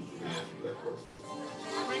 I'm looking for the answer to that question.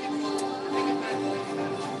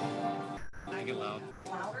 Make it loud.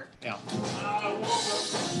 Louder? Yeah.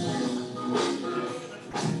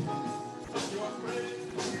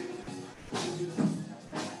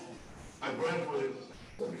 I graduated in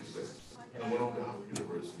 76 and went on to Howard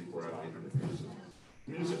University where I majored in music.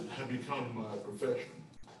 Music had become my profession.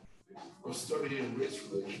 But studying race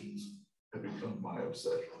relations had become my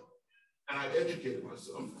obsession. And I educated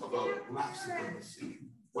myself about Black supremacy,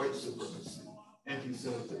 white supremacy,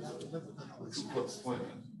 anti-Semitism, the Ku Klux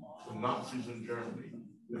Klan, the Nazis in Germany,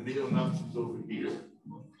 the neo-Nazis over here.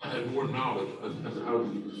 I had more knowledge as to how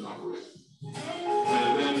these groups operate.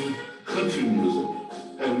 And then country music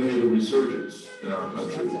had made a resurgence in our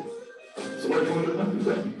country. So I joined the country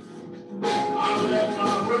band. I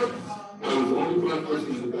was the only Black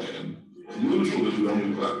person in the band, usually the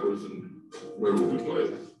only Black person wherever we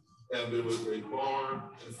played. And there was a bar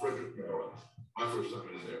in Frederick, Maryland, my first time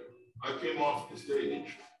in there. I came off the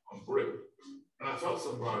stage on brick, and I felt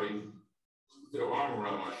somebody put their arm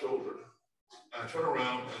around my shoulder. And I turned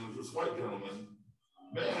around, and there was this white gentleman.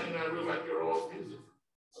 Man, I really like your all's music.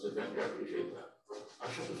 I said, thank you, I appreciate that. I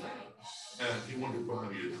shook his hand, and he wanted to buy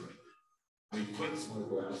me a drink. And he clinks my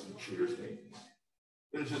glass and cheers me.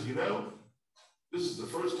 And he says, this is the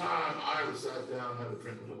first time I ever sat down and had a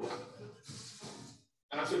drink with a Black man.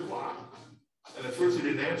 And I said, why? And at first he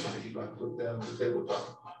didn't answer me. He looked down at the tabletop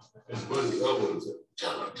and put his elbow and said,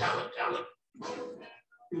 tell him.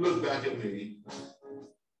 He looked back at me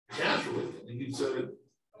casually and he said,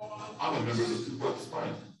 I'm a member of the Ku Klux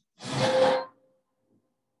Klan.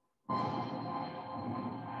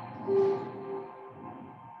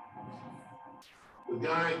 The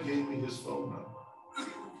guy gave me his phone number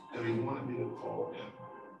and he wanted me to call him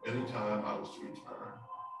anytime I was to return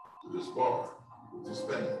to this bar with this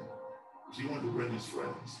band. Because he wanted to bring his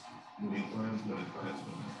friends, Klansmen and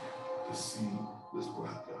Klanswomen, to see this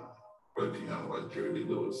black guy, played piano like Jerry Lee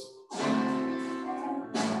Lewis.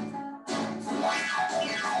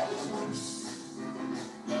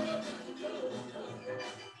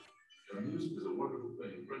 Music is a wonderful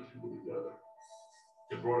thing. It brings people together.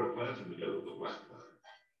 It brought a classroom together with a black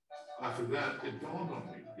guy. After that, it dawned on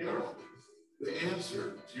me, Daryl, the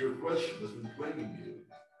answer to your question has been plaguing you.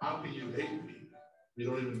 How can you hate me? You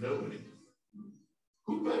don't even know me.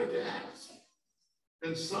 Who better to ask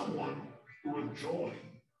than someone who would join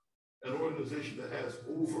an organization that has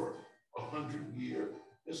over 100-year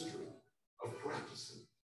history of practicing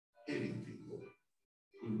hating people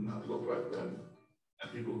who do not look like them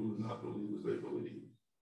and people who do not believe as they believe.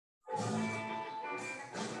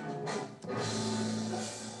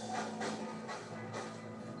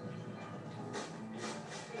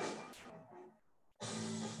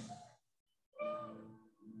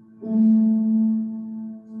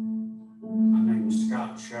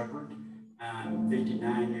 Shepherd. I'm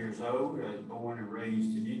 59 years old. I was born and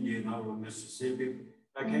raised in Indianola, Mississippi.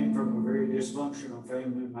 I came from a very dysfunctional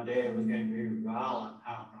family. My dad became very violent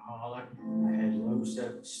alcoholic. I had low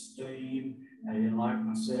self-esteem. I didn't like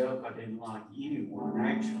myself. I didn't like anyone,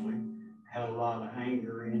 actually. I had a lot of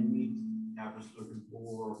anger in me. I was looking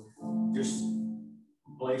for just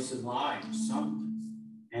a place in life, something.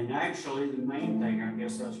 And actually, the main thing I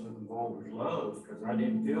guess I was looking for was love, because I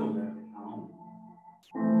didn't feel that at home.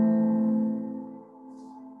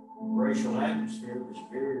 Racial atmosphere was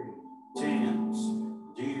very tense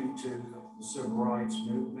due to the civil rights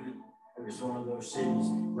movement. It was one of those cities,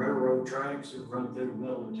 railroad tracks that run through the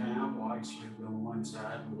middle of town. Whites lived on one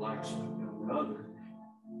side and blacks lived on the other.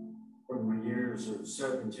 From my years of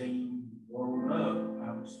 17 growing up,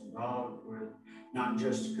 I was involved with not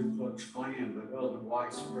just the Ku Klux Klan, but other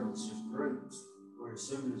white supremacist groups, where as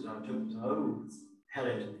soon as I took the oath, had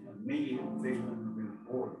an immediate feeling of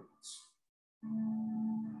importance.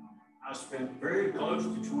 I spent very close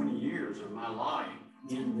to 20 years of my life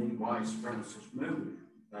in the white supremacist movement.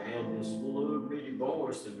 I had this little bitty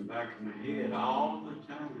voice in the back of my head all the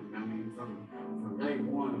time. I mean, from day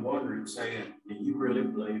one, wondering, saying, do you really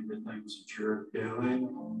believe the things that you're doing?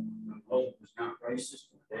 My mother was not racist.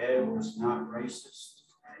 My dad was not racist.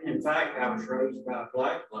 In fact, I was raised by a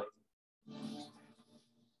black lady.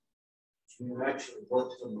 She actually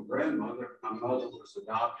worked for my grandmother. My mother was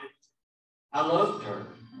adopted. I loved her,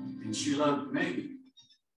 and she loved me.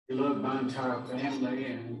 She loved my entire family,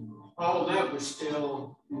 and all that was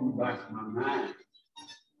still in the back of my mind.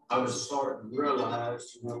 I was starting to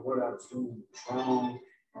realize, what I was doing was wrong,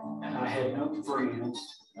 and I had no friends.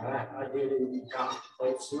 I did even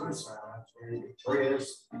contemplate suicide. I was very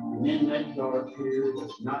depressed, and in that dark period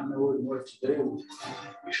of not knowing what to do.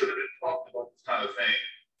 We should have been talking about this kind of thing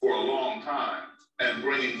for a long time and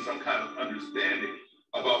bringing some kind of understanding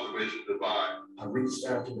about the racial divide. I reached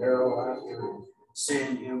out to Daryl after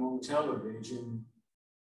seeing him on television.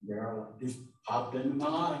 Daryl just popped into my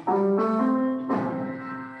life.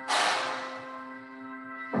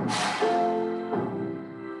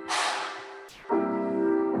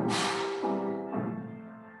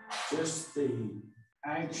 Just the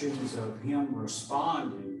actions of him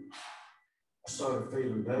responding, I started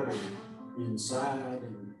feeling better inside,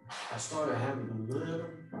 and I started having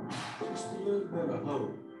just a little bit of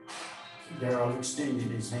hope. Daryl extended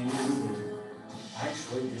his hand, and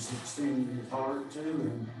actually just extended his heart too,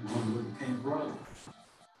 and when we became brothers.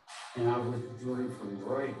 And I withdrew from the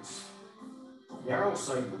race. Daryl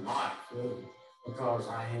saved my life, really, because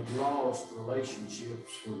I had lost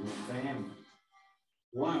relationships with my family.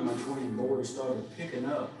 One of my twin boys started picking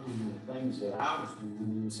up on the things that I was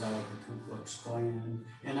doing inside the Ku Klux Klan.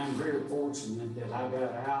 And I'm very fortunate that I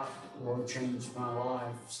got out. The Lord changed my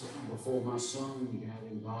life before my son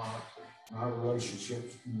got involved. Our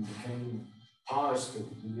relationships became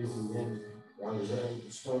positive. And then I was able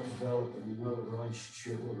to start developing another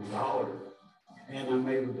relationship with my daughter. And I'm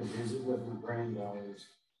able to visit with my granddaughters.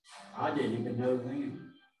 I didn't even know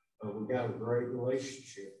them, but we got a great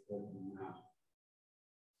relationship with them now.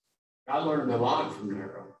 I learned a lot from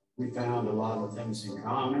Daryl. We found a lot of things in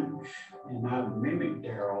common, and I mimicked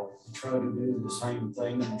Daryl to try to do the same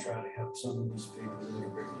thing and try to help some of these people that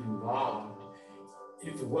are involved.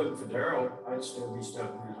 If it wasn't for Daryl, I'd still be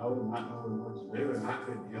stuck in that hole, not knowing what to do, and I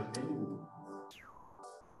couldn't help anyone.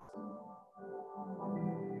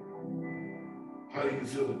 How do you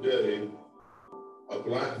feel today, a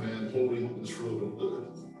black man holding this road of good?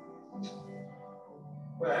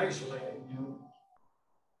 Well, actually,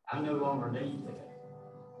 I no longer need that.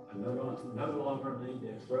 I no longer need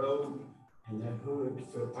that robe and that hood to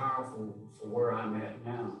feel powerful for where I'm at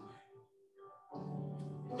now.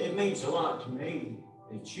 It means a lot to me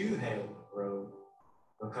that you have a robe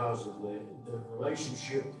because of the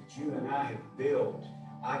relationship that you and I have built.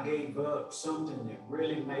 I gave up something that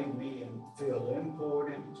really made me feel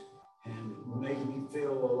important and made me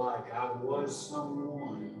feel like I was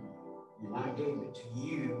someone, and I gave it to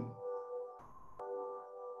you.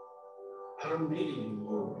 I don't need it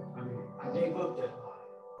anymore. I mean, I gave up that life.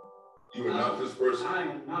 You are not this person. I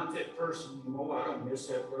am not that person anymore. I don't miss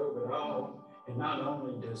that road at all. And not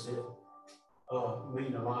only does it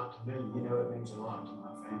mean a lot to me, you know, it means a lot to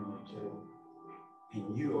my family too.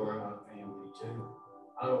 And you are our family too.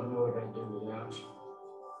 I don't know what I'd do without you.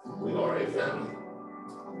 We are a family.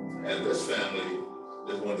 And this family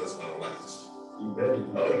is one that's going to last. You bet.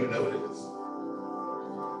 Oh, you know it is.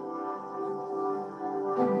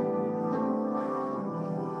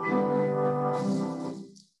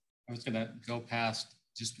 I was gonna go past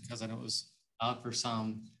just because I know it was out for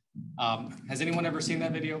some. Has anyone ever seen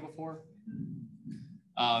that video before?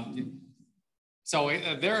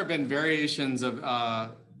 There have been variations of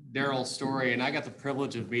Daryl's story, and I got the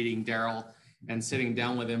privilege of meeting Daryl and sitting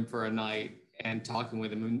down with him for a night and talking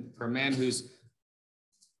with him. And for a man who's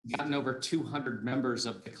gotten over 200 members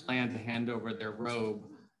of the clan to hand over their robe,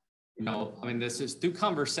 you know, I mean, this is through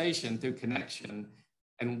conversation, through connection.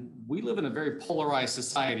 And we live in a very polarized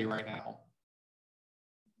society right now.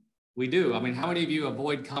 We do. I mean, how many of you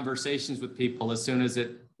avoid conversations with people as soon as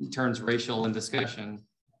it turns racial in discussion?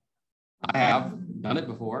 I have done it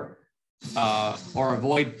before. Or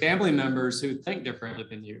avoid family members who think differently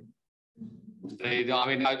than you.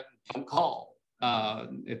 I don't call.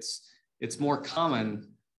 It's more common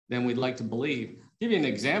than we'd like to believe. I'll give you an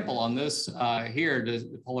example on this here,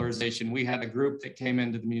 the polarization. We had a group that came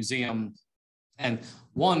into the museum, and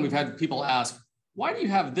we've had people ask, why do you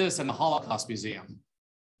have this in the Holocaust Museum?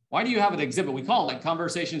 Why do you have an exhibit? We call it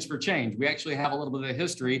Conversations for Change. We actually have a little bit of the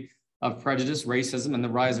history of prejudice, racism, and the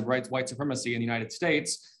rise of white supremacy in the United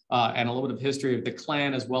States, and a little bit of history of the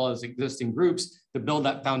Klan as well as existing groups to build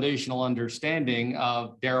that foundational understanding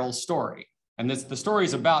of Daryl's story. And the story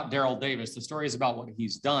is about Daryl Davis. The story is about what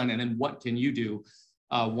he's done, and then what can you do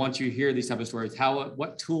once you hear these type of stories?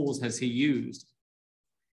 What tools has he used?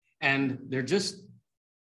 And they're just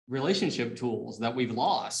relationship tools that we've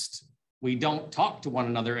lost. We don't talk to one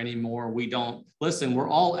another anymore. We don't listen. We're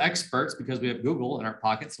all experts because we have Google in our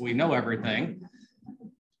pockets, so we know everything.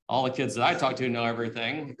 All the kids that I talk to know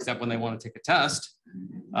everything, except when they want to take a test.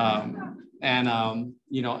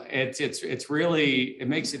 You know, it's really, it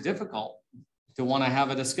makes it difficult to want to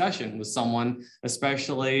have a discussion with someone,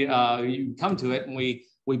 especially you come to it and we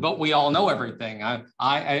all know everything.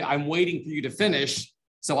 I'm waiting for you to finish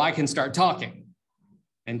so I can start talking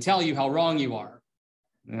and tell you how wrong you are.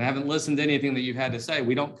 And I haven't listened to anything that you've had to say.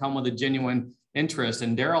 We don't come with a genuine interest.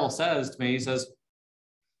 And Daryl says to me,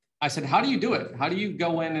 I said, how do you do it? How do you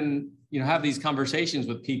go in and, you know, have these conversations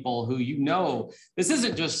with people who, you know, this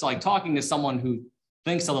isn't just like talking to someone who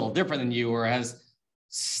thinks a little different than you or has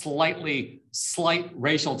slight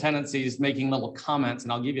racial tendencies, making little comments.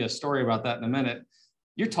 And I'll give you a story about that in a minute.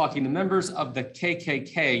 You're talking to members of the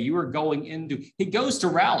KKK. You are going into, he goes to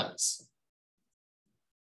rallies.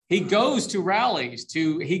 He goes to rallies,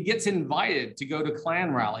 he gets invited to go to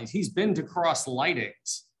Klan rallies. He's been to cross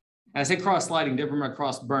lightings. And I say cross lighting, different from a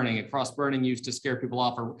cross burning. A cross burning used to scare people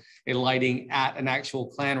off, a lighting at an actual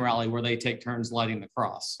Klan rally where they take turns lighting the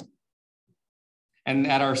cross. And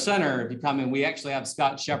at our center, if you come in, we actually have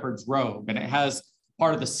Scott Shepherd's robe, and it has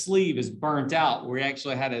part of the sleeve is burnt out. We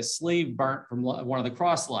actually had his sleeve burnt from one of the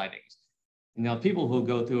cross lightings. And now people who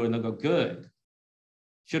go through and they'll go, good,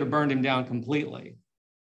 should have burned him down completely.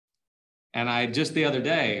 And just the other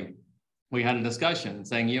day, we had a discussion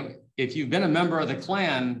saying, you know, if you've been a member of the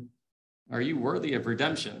Klan, are you worthy of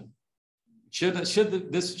redemption? Should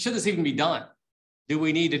this even be done? Do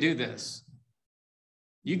we need to do this?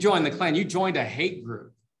 You joined the Klan, you joined a hate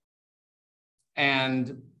group.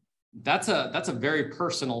 And that's a very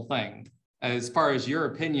personal thing. As far as your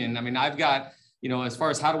opinion, I mean, I've got, you know, as far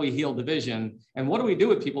as how do we heal division and what do we do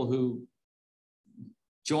with people who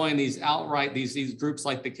join these groups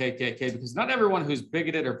like the KKK, because not everyone who's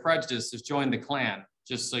bigoted or prejudiced has joined the Klan.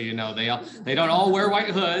 Just so you know, they don't all wear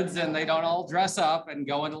white hoods and they don't all dress up and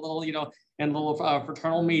go into little, you know, in little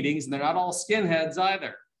fraternal meetings, and they're not all skinheads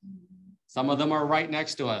either. Some of them are right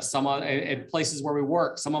next to us. Some are at places where we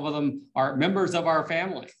work. Some of them are members of our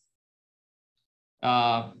family.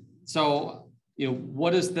 So, you know,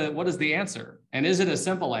 what is the answer? And is it a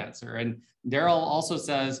simple answer? And Daryl also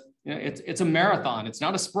says, you know, it's a marathon. It's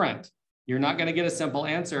not a sprint. You're not going to get a simple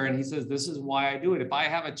answer. And he says, this is why I do it. If I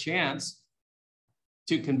have a chance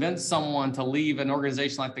to convince someone to leave an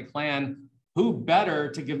organization like the Klan, who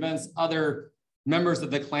better to convince other members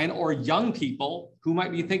of the Klan or young people who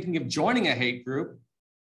might be thinking of joining a hate group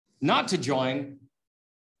not to join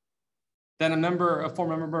than a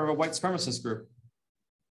former member of a white supremacist group,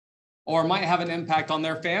 or might have an impact on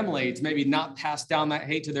their family to maybe not pass down that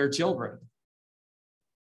hate to their children.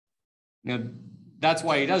 You know, that's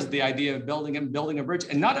why he does the idea of building a bridge.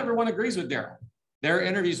 And not everyone agrees with Daryl. There are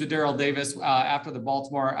interviews with Daryl Davis after the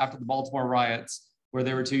Baltimore riots, where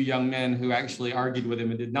there were two young men who actually argued with him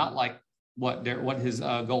and did not like what his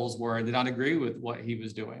goals were and did not agree with what he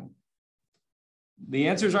was doing. The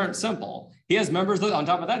answers aren't simple. He has members, on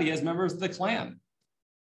top of that, he has members of the Klan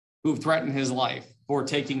who've threatened his life for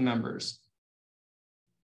taking members.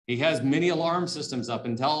 He has many alarm systems up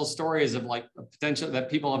and tells stories of like potential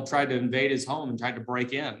that people have tried to invade his home and tried to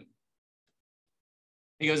break in.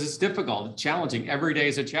 He goes, it's difficult, it's challenging. Every day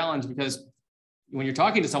is a challenge because when you're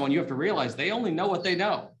talking to someone, you have to realize they only know what they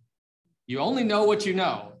know. You only know what you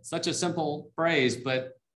know. It's such a simple phrase,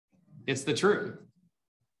 but it's the truth.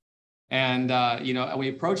 And, you know, and we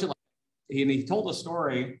approach it like, he told a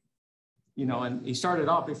story, you know, and he started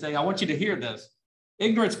off by saying, I want you to hear this.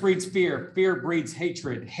 Ignorance breeds fear, fear breeds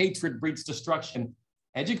hatred, hatred breeds destruction.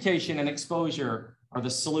 Education and exposure are the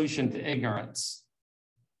solution to ignorance.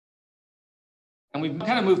 And we've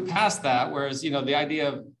kind of moved past that, whereas, you know, the idea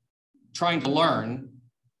of trying to learn,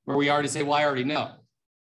 where we already say, well, I already know.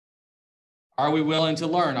 Are we willing to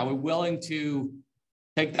learn? Are we willing to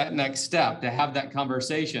take that next step, to have that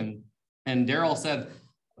conversation? And Daryl said,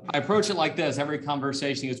 I approach it like this, every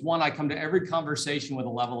conversation is one, I come to every conversation with a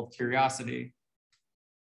level of curiosity.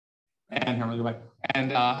 And here we go back.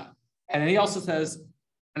 And he also says,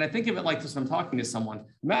 and I think of it like this when I'm talking to someone.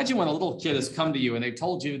 Imagine when a little kid has come to you and they've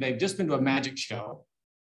told you they've just been to a magic show.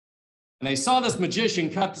 And they saw this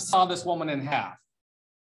magician saw this woman in half.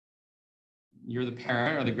 You're the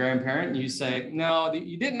parent or the grandparent, and you say, no,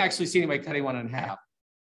 you didn't actually see anybody cut anyone in half.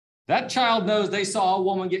 That child knows they saw a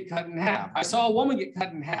woman get cut in half. I saw a woman get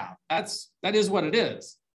cut in half. That is what it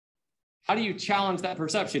is. How do you challenge that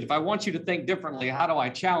perception? If I want you to think differently, how do I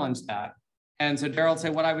challenge that? And so Daryl would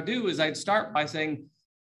say, what I would do is I'd start by saying,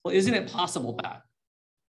 well, isn't it possible that?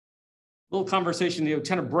 A little conversation, you know,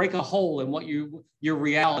 kind of break a hole in what your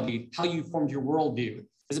reality, how you formed your worldview.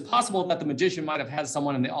 Is it possible that the magician might have had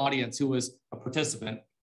someone in the audience who was a participant?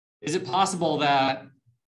 Is it possible that,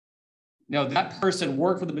 you know, that person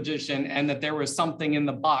worked with the magician and that there was something in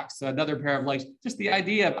the box, another pair of legs? Just the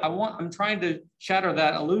idea of, I'm trying to shatter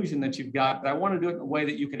that illusion that you've got, but I want to do it in a way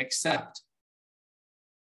that you can accept.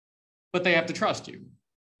 But they have to trust you.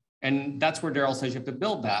 And that's where Daryl says you have to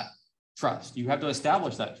build that trust. You have to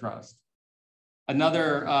establish that trust.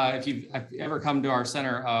 Another, if you've ever come to our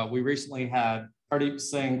center, we recently had Pardeep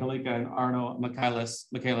Singh Kalika and Arno Michaelis.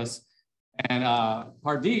 And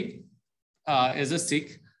Pardeep is a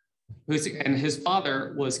Sikh, and his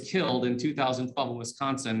father was killed in 2012 in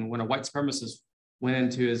Wisconsin when a white supremacist went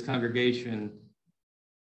into his congregation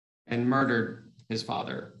and murdered his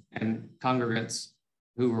father and congregants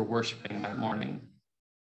who were worshiping that morning.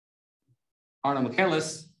 Arno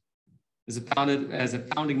Michaelis is a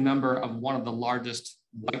founding member of one of the largest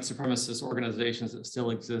white supremacist organizations that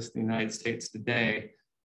still exist in the United States today,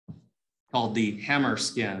 called the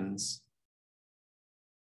Hammerskins.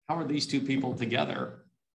 How are these two people together?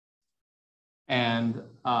 And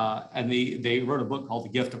they wrote a book called The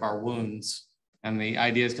Gift of Our Wounds. And the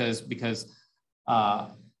idea is because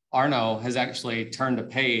Arno has actually turned a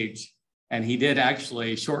page, and he did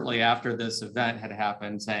actually shortly after this event had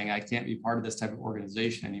happened saying, I can't be part of this type of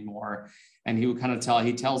organization anymore. And he would kind of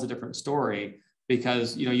he tells a different story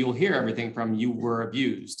because, you know, you'll hear everything from you were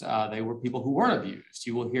abused. They were people who weren't abused.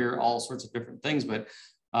 You will hear all sorts of different things, but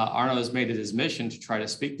Arno has made it his mission to try to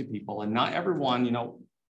speak to people. And not everyone, you know,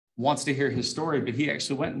 wants to hear his story, but he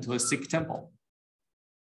actually went into a Sikh temple.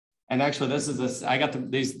 And actually these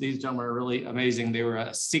gentlemen are really amazing. They were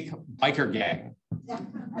a Sikh biker gang.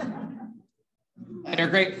 And they're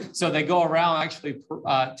great. So they go around actually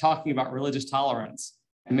talking about religious tolerance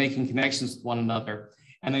and making connections with one another.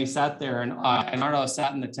 And they sat there, and Arno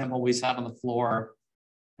sat in the temple. We sat on the floor,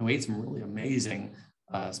 and we ate some really amazing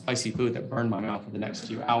spicy food that burned my mouth for the next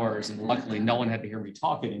few hours. And luckily, no one had to hear me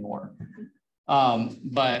talk anymore.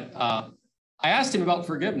 But I asked him about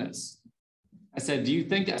forgiveness. I said,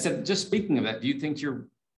 just speaking of that, do you think you're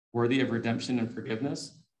worthy of redemption and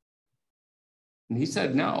forgiveness? And he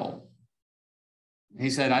said, no. He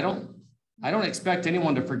said, I don't expect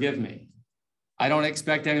anyone to forgive me. I don't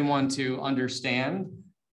expect anyone to understand.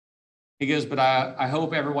 He goes, but I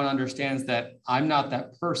hope everyone understands that I'm not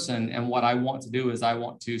that person. And what I want to do is I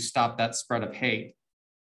want to stop that spread of hate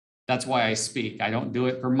That's why I speak. I don't do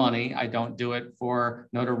it for money. I don't do it for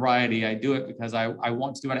notoriety. I do it because I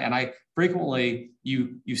want to do it. And I frequently,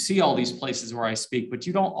 you see all these places where I speak, but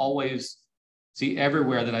you don't always see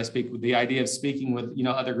everywhere that I speak. With the idea of speaking with, you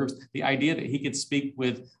know, other groups, the idea that he could speak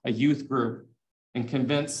with a youth group and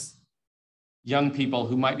convince young people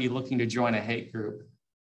who might be looking to join a hate group.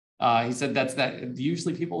 He said that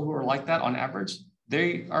usually people who are like that on average,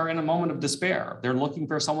 they are in a moment of despair. They're looking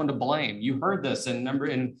for someone to blame. You heard this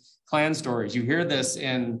in Klan stories. You hear this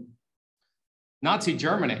in Nazi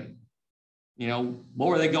Germany. You know, what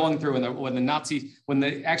were they going through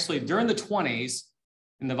actually during the 20s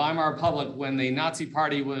in the Weimar Republic, when the Nazi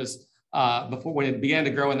party was, when it began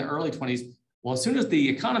to grow in the early 20s, well, as soon as the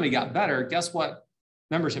economy got better, guess what?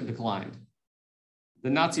 Membership declined. The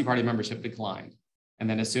Nazi party membership declined. And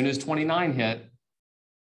then as soon as 29 hit,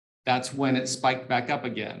 that's when it spiked back up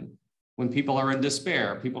again. When people are in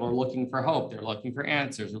despair, people are looking for hope, they're looking for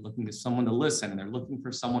answers, they're looking for someone to listen, and they're looking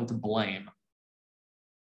for someone to blame.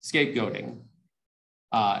 Scapegoating.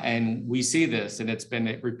 And we see this, and it's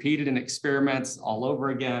been repeated in experiments all over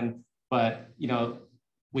again. But you know,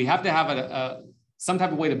 we have to have some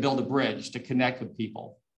type of way to build a bridge to connect with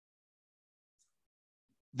people.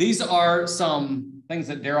 These are some things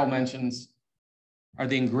that Daryl mentions are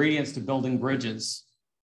the ingredients to building bridges.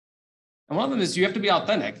 And one of them is you have to be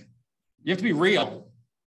authentic. You have to be real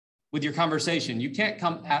with your conversation. You can't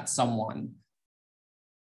come at someone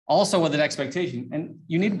also with an expectation, and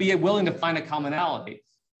you need to be willing to find a commonality.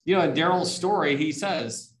 You know, in Daryl's story, he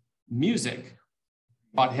says music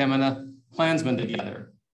brought him and a Klansman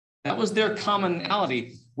together. That was their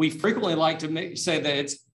commonality. We frequently like to say that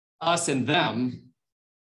it's us and them.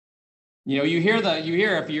 You know, you hear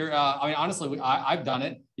if you're, I mean, honestly, I've done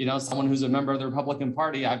it. You know, someone who's a member of the Republican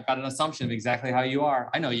Party, I've got an assumption of exactly how you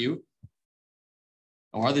are. I know you.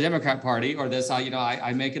 Or the Democrat Party, or this, you know,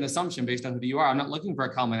 I make an assumption based on who you are. I'm not looking for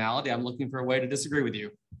a commonality. I'm looking for a way to disagree with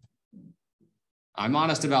you. I'm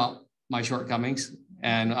honest about my shortcomings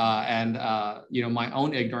and you know, my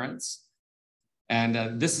own ignorance.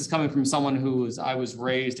 And this is coming from someone I was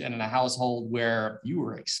raised in a household where you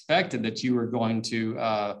were expected that you were going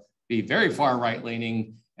to be very far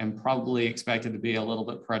right-leaning and probably expected to be a little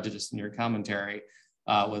bit prejudiced in your commentary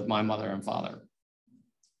with my mother and father.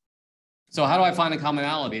 So how do I find a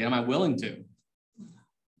commonality? Am I willing to?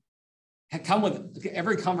 Come with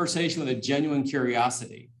every conversation with a genuine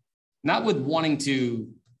curiosity, not with wanting to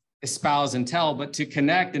espouse and tell, but to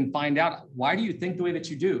connect and find out, why do you think the way that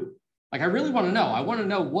you do? Like, I really want to know. I want to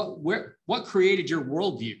know what created your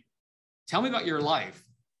worldview. Tell me about your life.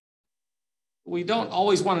 We don't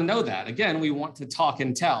always want to know that. Again, we want to talk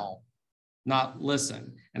and tell, not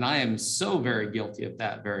listen. And I am so very guilty of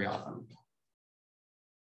that very often.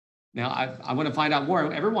 Now, I want to find out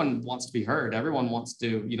more. Everyone wants to be heard. Everyone wants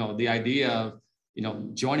to, you know, the idea of, you know,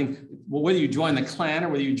 joining, well, whether you join the Klan or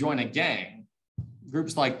whether you join a gang,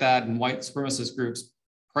 groups like that and white supremacist groups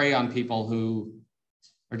prey on people who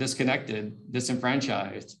are disconnected,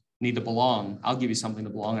 disenfranchised, need to belong. I'll give you something to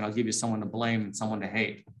belong, and I'll give you someone to blame and someone to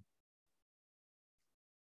hate.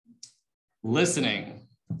 Listening.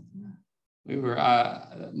 We were,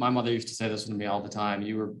 my mother used to say this to me all the time.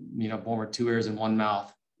 You were, you know, born with 2 ears and 1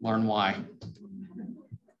 mouth. Learn why.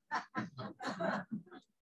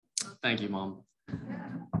 Thank you, Mom.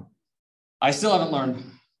 I still haven't learned.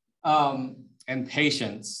 And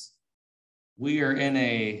patience. We are in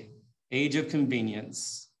an age of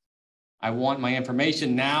convenience. I want my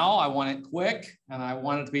information now. I want it quick, and I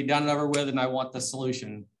want it to be done and over with, and I want the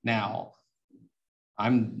solution now.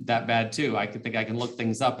 I'm that bad too. I could think I can look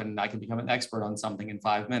things up and I can become an expert on something in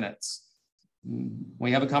 5 minutes. When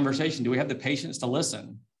we have a conversation, do we have the patience to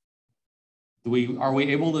listen? Are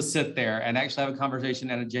we able to sit there and actually have a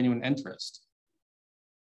conversation and a genuine interest?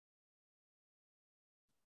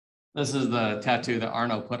 This is the tattoo that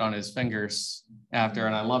Arno put on his fingers after,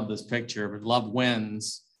 and I love this picture, but love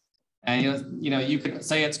wins. And you know, you could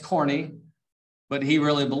say it's corny, but he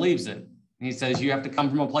really believes it. He says you have to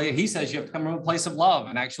come from a place, he says you have to come from a place of love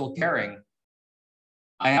and actual caring.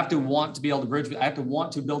 I have to want to be able to bridge, I have to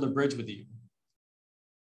want to build a bridge with you.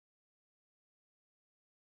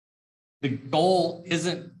 The goal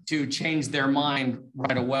isn't to change their mind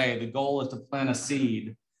right away. The goal is to plant a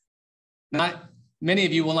seed. Not many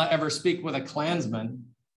of you will not ever speak with a Klansman,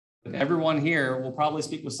 but everyone here will probably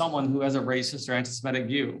speak with someone who has a racist or anti-Semitic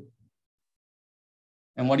view.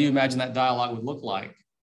 And what do you imagine that dialogue would look like?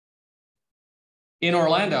 In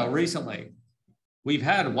Orlando recently, we've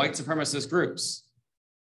had white supremacist groups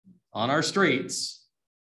on our streets.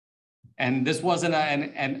 And this wasn't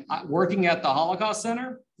working at the Holocaust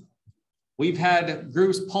Center We've had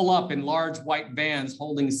groups pull up in large white vans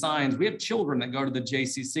holding signs. We have children that go to the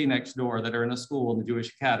JCC next door that are in a school in the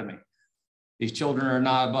Jewish Academy. These children are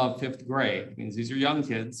not above 5th grade. It means these are young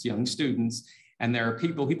kids, young students, and there are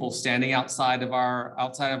people standing outside of our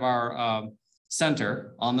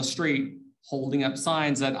center on the street holding up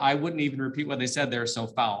signs that I wouldn't even repeat what they said. They're so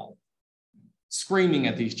foul, screaming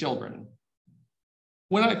at these children.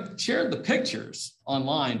 When I shared the pictures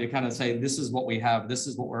online to kind of say, this is what we have, this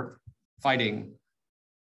is what we're fighting,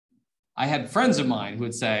 I had friends of mine who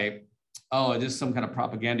would say, oh, this is some kind of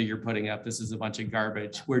propaganda you're putting up. This is a bunch of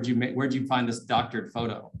garbage. Where'd you find this doctored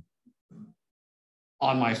photo?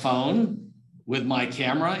 On my phone, with my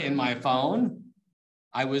camera in my phone.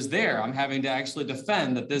 I was there. I'm having to actually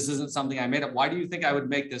defend that this isn't something I made up. Why do you think I would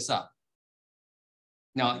make this up?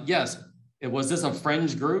 Now, yes, was this a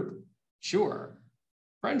fringe group? Sure.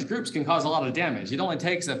 Fringe groups can cause a lot of damage. It only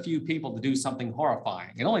takes a few people to do something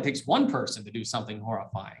horrifying. It only takes one person to do something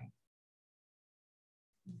horrifying.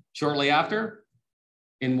 Shortly after,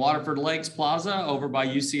 in Waterford Lakes Plaza over by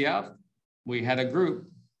UCF, we had a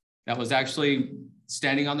group that was actually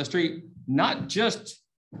standing on the street, not just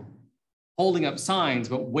holding up signs,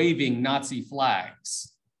 but waving Nazi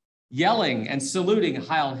flags, yelling and saluting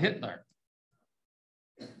Heil Hitler.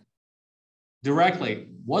 Directly,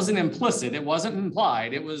 wasn't implicit, it wasn't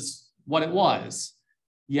implied, it was what it was,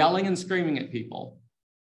 yelling and screaming at people.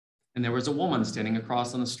 And there was a woman standing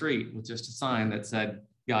across on the street with just a sign that said,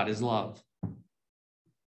 God is love.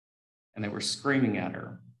 And they were screaming at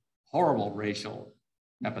her, horrible racial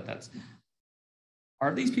epithets.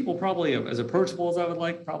 Are these people probably as approachable as I would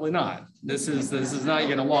like? Probably not. This is not,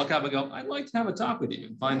 you're gonna walk up and go, I'd like to have a talk with you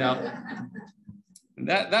and find out.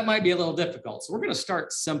 That might be a little difficult. So we're gonna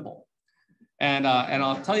start simple. And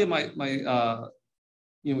I'll tell you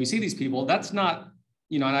we see these people, that's not,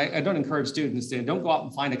 and I don't encourage students to, don't go out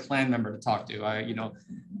and find a Klan member to talk to.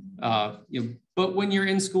 But when you're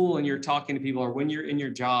in school and you're talking to people, or when you're in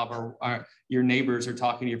your job, or your neighbors are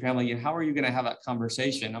talking to your family, how are you gonna have that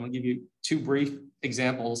conversation? I'm gonna give you 2 brief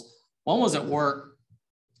examples. One was at work,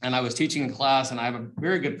 and I was teaching in class, and I have a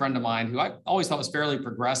very good friend of mine who I always thought was fairly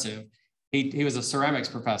progressive. He was a ceramics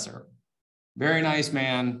professor, very nice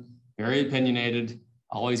man, very opinionated,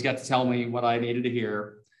 always got to tell me what I needed to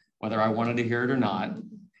hear, whether I wanted to hear it or not.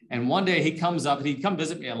 And one day he comes up and he'd come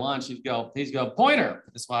visit me at lunch. He'd go, Pointer.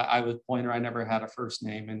 That's why I was Pointer. I never had a first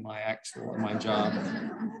name in my job.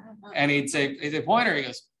 And he'd say, Pointer. He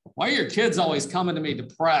goes, why are your kids always coming to me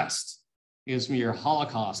depressed? He gives me your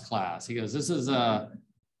Holocaust class. He goes, I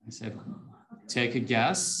said, take a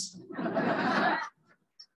guess.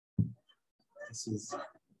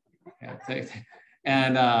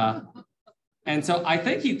 And so I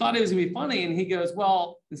think he thought it was gonna be funny, and he goes,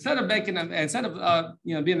 well, instead of being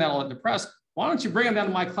that all depressed, why don't you bring him down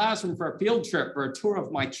to my classroom for a field trip, for a tour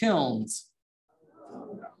of my kilns?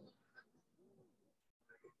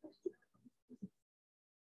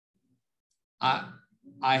 I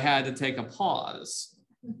had to take a pause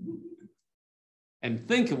and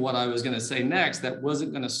think of what I was gonna say next that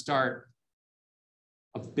wasn't gonna start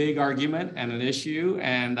a big argument and an issue.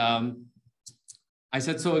 And I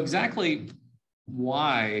said, so exactly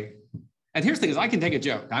why? And here's the thing: is I can take a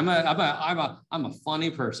joke. I'm a funny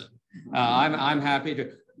person. I'm happy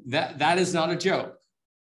to. That is not a joke.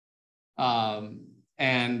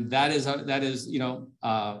 And that is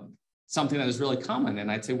something that is really common.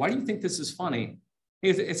 And I'd say, why do you think this is funny?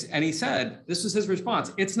 And he said, this was his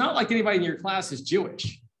response: it's not like anybody in your class is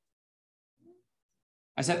Jewish.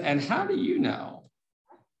 I said, and how do you know?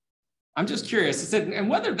 I'm just curious. I said, and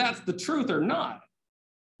whether that's the truth or not,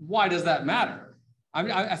 why does that matter?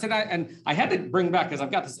 I said, and I had to bring back, because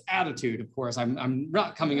I've got this attitude, of course, I'm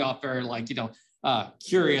not coming off very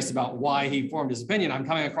curious about why he formed his opinion. I'm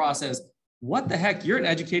coming across as, what the heck, you're an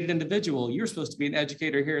educated individual. You're supposed to be an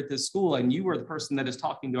educator here at this school, and you are the person that is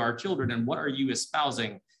talking to our children. And what are you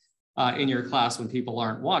espousing in your class when people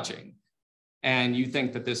aren't watching? And you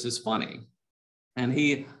think that this is funny. And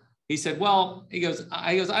he said, well,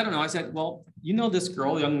 I don't know. I said, well, this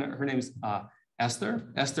girl, her name is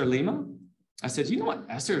Esther Lima. I said, you know what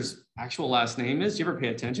Esther's actual last name is? Do you ever pay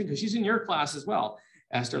attention? Because she's in your class as well.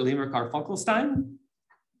 Esther Lima Carfunkelstein.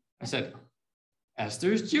 I said,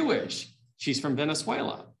 Esther's Jewish. She's from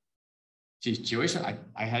Venezuela. She's Jewish. I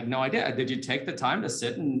had no idea. Did you take the time to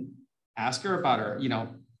sit and ask her about her,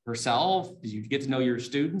 herself? Did you get to know your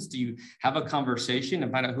students? Do you have a conversation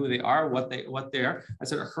and find out who they are, what they are? I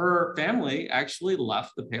said, her family actually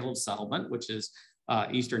left the Pale of Settlement, which is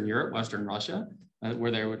Eastern Europe, Western Russia,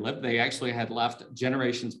 where they would live. They actually had left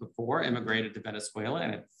generations before, immigrated to Venezuela,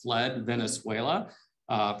 and had fled Venezuela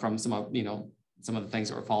from some some of the things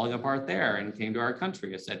that were falling apart there and came to our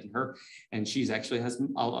country. I said to her, and she's actually has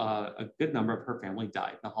a good number of her family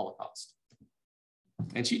died in the Holocaust.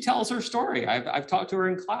 And she tells her story. I've talked to her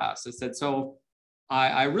in class. I said, so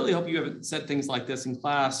I really hope you haven't said things like this in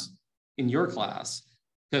class, in your class,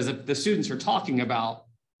 because if the students are talking about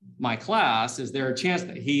my class, is there a chance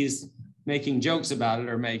that he's making jokes about it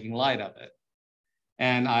or making light of it?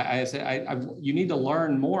 And I said, you need to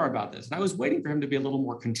learn more about this. And I was waiting for him to be a little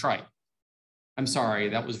more contrite. I'm sorry,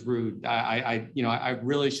 that was rude. I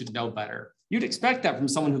really should know better. You'd expect that from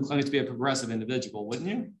someone who claims to be a progressive individual, wouldn't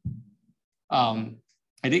you?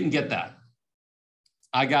 I didn't get that.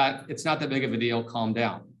 It's not that big of a deal, calm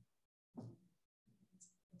down.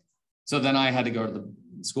 So then I had to go to the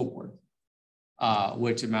school board,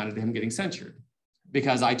 which amounted to him getting censured.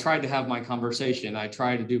 Because I tried to have my conversation, I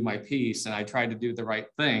tried to do my piece, and I tried to do the right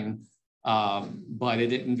thing, but it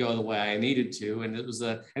didn't go the way I needed to, and it was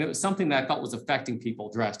something that I felt was affecting people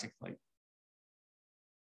drastically.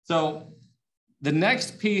 So the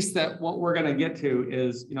next piece that what we're going to get to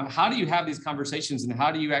is, how do you have these conversations, and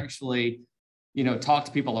how do you actually, talk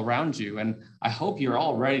to people around you? And I hope you're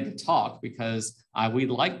all ready to talk, because we'd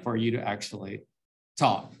like for you to actually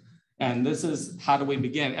talk. And this is how do we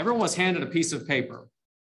begin? Everyone was handed a piece of paper.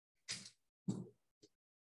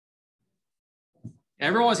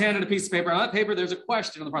 Everyone was handed a piece of paper. On that paper, there's a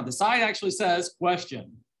question on the front. The side actually says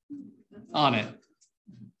question on it.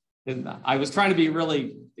 And I was trying to be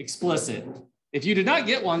really explicit. If you did not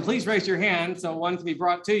get one, please raise your hand so one can be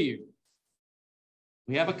brought to you.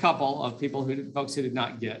 We have a couple of folks who did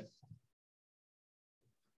not get.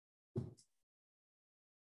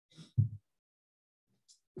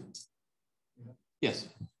 Yes.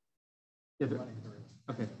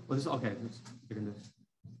 Okay. Well, okay.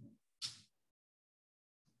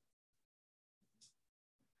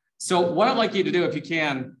 So what I'd like you to do, if you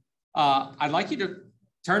can, I'd like you to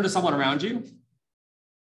turn to someone around you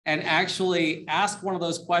and actually ask one of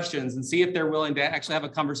those questions and see if they're willing to actually have a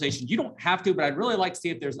conversation. You don't have to, but I'd really like to see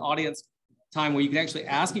if there's an audience time where you can actually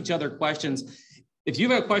ask each other questions. If you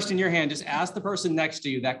have a question in your hand, just ask the person next to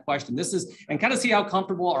you that question. And kind of see how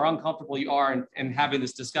comfortable or uncomfortable you are in having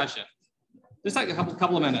this discussion. Just like a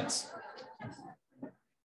couple of minutes.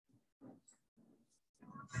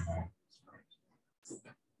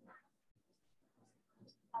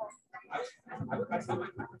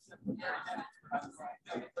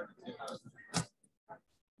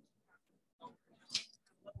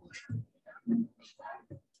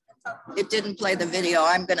 It didn't play the video.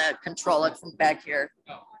 I'm going to control it from back here.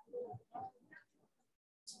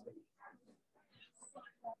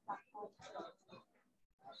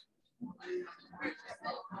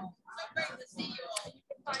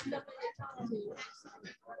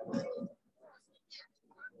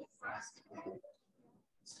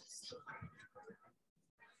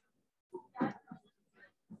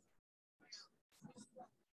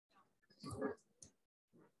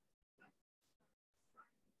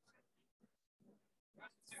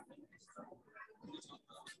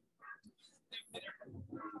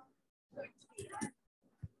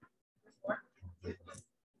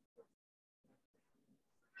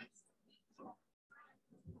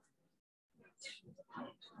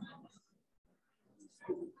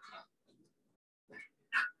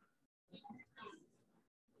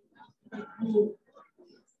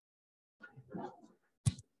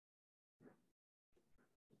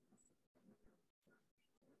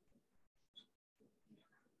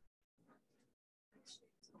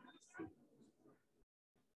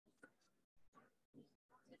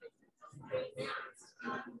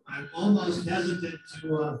 I'm almost hesitant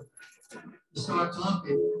to start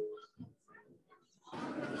talking.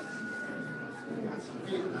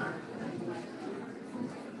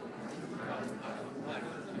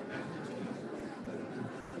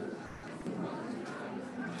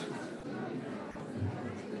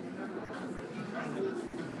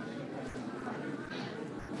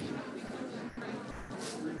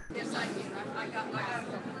 Yes, I did. I got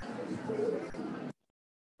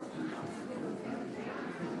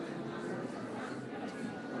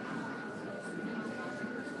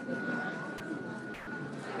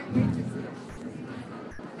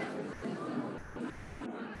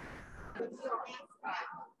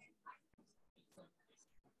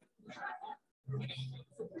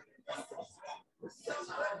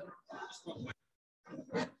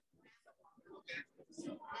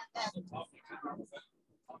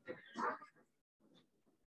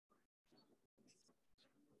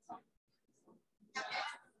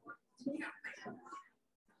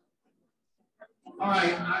All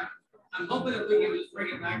right, I'm hoping that we can just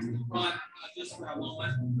bring it back to the front just for a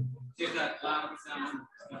moment. Get that loud sound.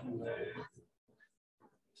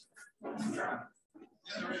 We want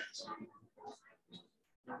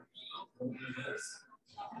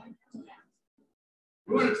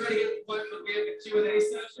to try to get the point of the Q&A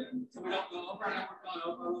session, so we don't go over. I know we're going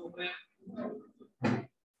over a little bit.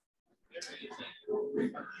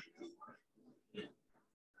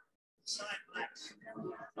 Side mics.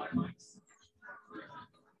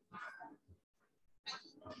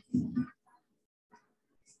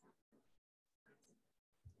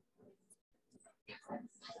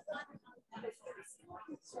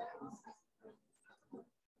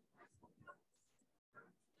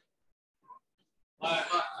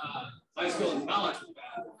 High school and college is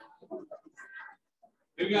bad.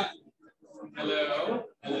 Who got? Hello.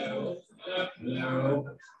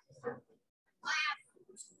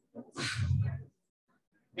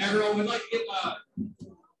 Everyone would like to get.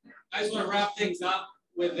 I just want to wrap things up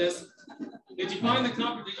with this. Did you find the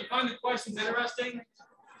questions interesting?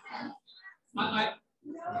 I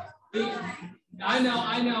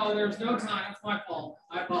know. There's no time. It's my fault.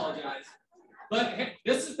 I apologize. But hey,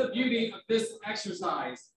 this is the beauty of this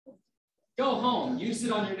exercise. Go home, use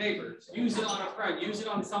it on your neighbors, use it on a friend, use it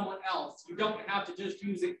on someone else. You don't have to just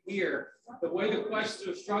use it here. The way the questions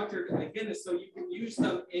are structured, again, is so you can use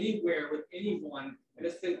them anywhere with anyone. And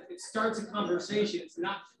it starts a conversation. It's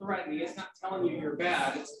not threatening. It's not telling you you're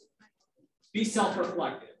bad. It's be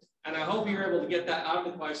self-reflective. And I hope you're able to get that out of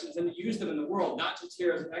the questions and use them in the world, not just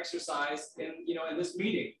here as an exercise in this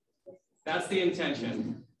meeting. That's the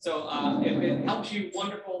intention. So if it helps you,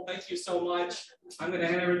 wonderful. Thank you so much. I'm going to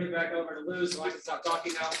hand everything back over to Lou so I can stop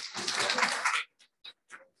talking now.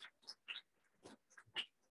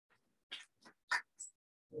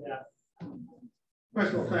 Yeah.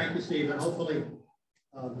 First of all, thank you, Steve. And hopefully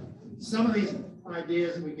some of these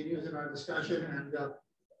ideas we can use in our discussion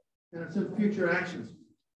and some future actions.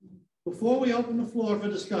 Before we open the floor for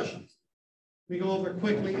discussion, we go over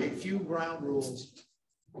quickly a few ground rules.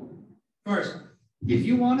 First, if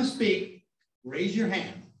you want to speak, raise your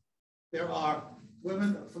hand. There are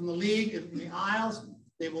women from the league in the aisles.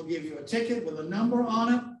 They will give you a ticket with a number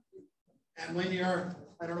on it. And when you're,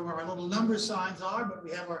 I don't know where our little number signs are, but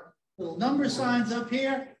we have our little number signs up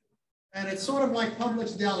here. And it's sort of like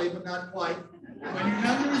Publix Deli, but not quite. When your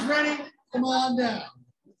number is ready, come on down.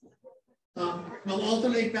 We'll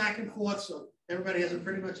alternate back and forth so everybody has a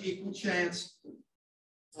pretty much equal chance.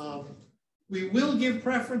 We will give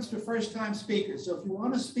preference to first-time speakers. So if you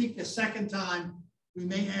want to speak a second time, we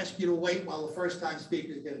may ask you to wait while the first-time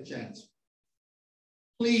speakers get a chance.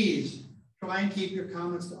 Please try and keep your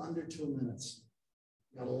comments to under 2 minutes.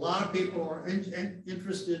 Got a lot of people who are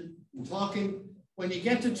interested in talking. When you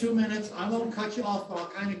get to 2 minutes, I won't cut you off, but I'll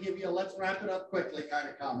kind of give you a let's wrap it up quickly kind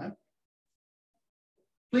of comment.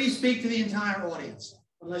 Please speak to the entire audience,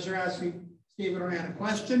 unless you're asking Stephen or Ann a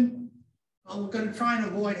question. We're going to try and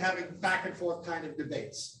avoid having back and forth kind of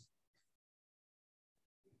debates.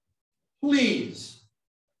 Please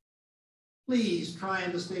try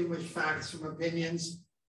and distinguish facts from opinions.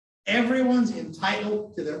 Everyone's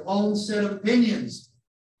entitled to their own set of opinions,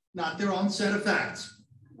 not their own set of facts.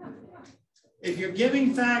 If you're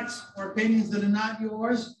giving facts or opinions that are not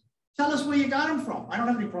yours, tell us where you got them from. I don't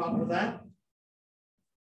have any problem with that.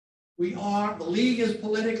 The league is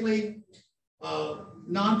politically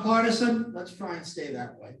nonpartisan. Let's try and stay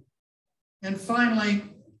that way. And finally,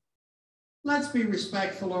 let's be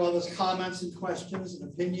respectful of others' comments and questions and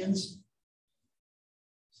opinions.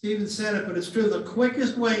 Stephen said it, but it's true. The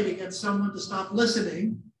quickest way to get someone to stop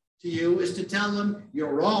listening to you is to tell them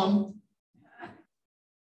you're wrong.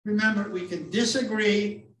 Remember, we can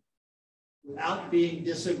disagree without being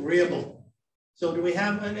disagreeable. So do we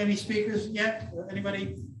have any speakers yet?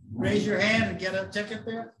 Anybody raise your hand and get a ticket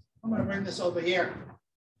there? I'm going to bring this over here.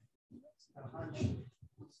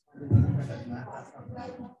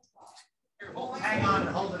 Hang on and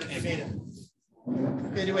hold it if you need it.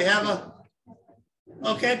 Okay, do we have a,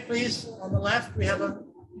 okay, please, on the left, we have a,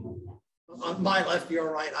 on my left,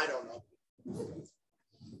 your right, I don't know.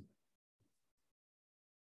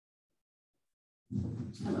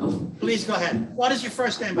 Hello. Please go ahead. What is your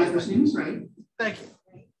first name? My first name is Ray. Thank you.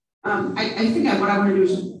 I think what I want to do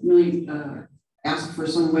is really ask for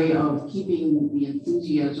some way of keeping the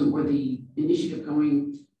enthusiasm or the initiative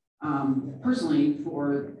going personally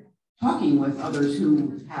for talking with others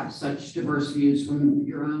who have such diverse views from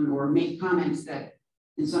your own, or make comments that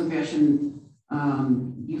in some fashion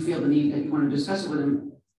you feel the need that you want to discuss it with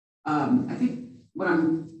them. I think what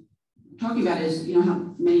I'm talking about is,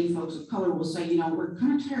 how many folks of color will say, we're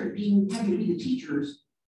kind of tired of having to be the teachers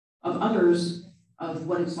of others of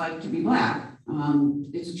what it's like to be Black.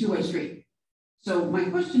 It's a two-way street. So my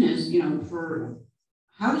question is, for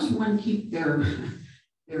how does one keep their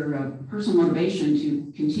personal motivation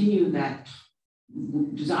to continue that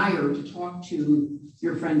desire to talk to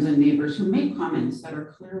your friends and neighbors who make comments that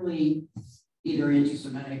are clearly either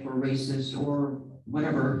anti-Semitic or racist or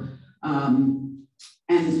whatever,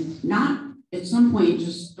 and not at some point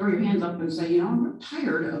just throw your hands up and say, you know, I'm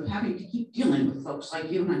tired of having to keep dealing with folks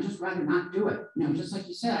like you, and I'd just rather not do it. You know, just like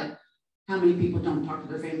you said, how many people don't talk to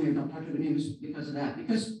their family or don't talk to their neighbors because of that?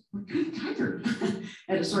 Because we're kind of tired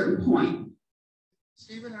at a certain point.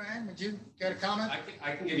 Stephen or Ann, would you get a comment?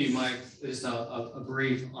 I can give you my just a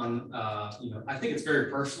brief on you know, I think it's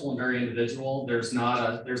very personal and very individual. There's not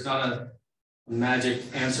a magic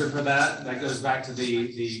answer for that. That goes back to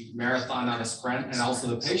the marathon, not a sprint, and also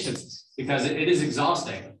the patience, because it is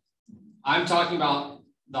exhausting. I'm talking about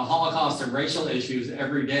the Holocaust and racial issues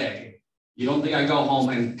every day. You don't think I go home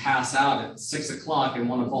and pass out at 6 o'clock and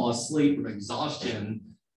want to fall asleep from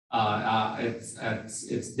exhaustion?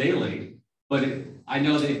 It's daily. But I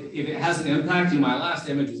know that if it has an impact, my last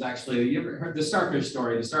image was actually, you ever heard the starfish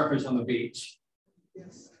story, the starfish on the beach?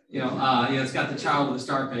 Yes. You know, it's got the child with the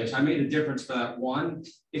starfish. I made a difference for that one.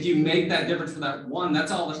 If you make that difference for that one,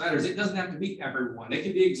 that's all that matters. It doesn't have to be everyone. It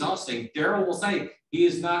can be exhausting. Daryl will say he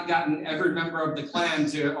has not gotten every member of the Klan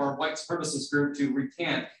to or white supremacist group to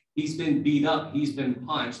recant. He's been beat up. He's been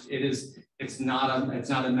punched. It's not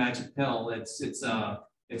a magic pill. It's a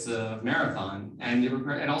marathon.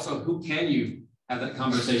 And also, who can you have that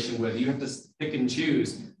conversation with? You have to pick and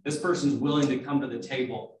choose. This person's willing to come to the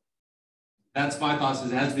table. That's my thoughts.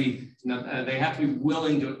 Is it has to be, they have to be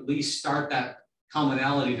willing to at least start that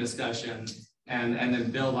commonality discussion and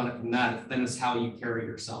then build on it from that. Then it's how you carry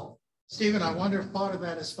yourself. Stephen, I wonder if part of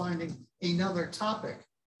that is finding another topic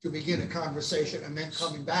to begin a conversation and then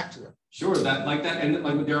coming back to it. Sure, that, and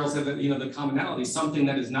like what Daryl said, that the commonality, something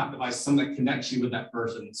that is not device, something that connects you with that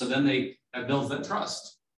person. So then that builds that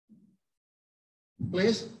trust.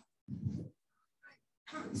 Please.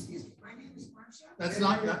 Excuse me, my name is Marcia. That's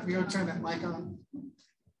not, you're gonna turn that mic on.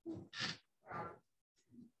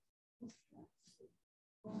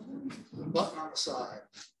 The button on the side.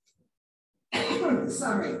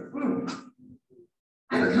 Sorry.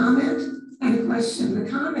 I have a comment and a question. The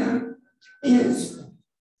comment is,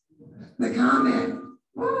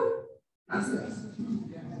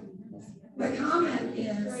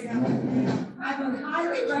 I would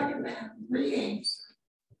highly recommend reading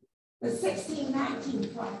the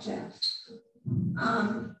 1619 Project.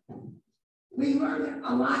 We learned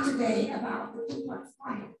a lot today about the Ku Klux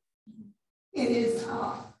Klan. It's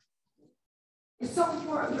so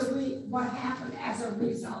important to read what happened as a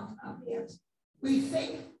result of it. We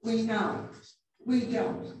think we know, we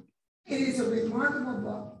don't. It is a remarkable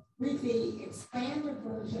book. Read the expanded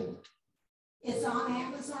version. It's on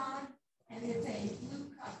Amazon, and it's a blue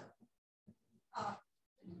cover.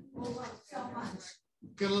 We'll love so much.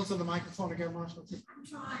 Get a little to the microphone again, Marshall. I'm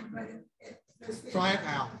trying, but try it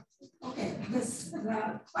now. Okay,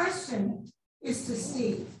 the question is to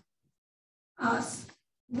Steve.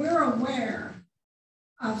 We're aware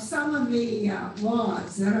of some of the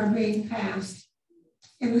laws that are being passed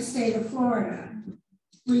in the state of Florida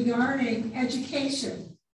regarding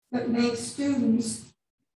education that makes students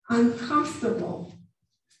uncomfortable.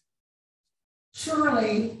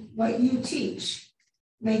 Surely what you teach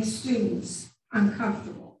makes students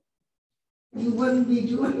uncomfortable. You wouldn't be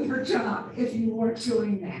doing your job if you weren't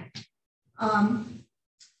doing that. How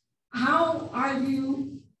are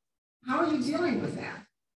you dealing with that?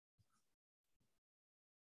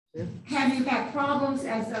 Yeah. Have you had problems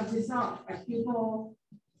as a result? Have people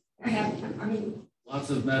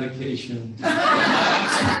lots of medication.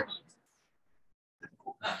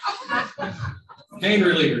 Pain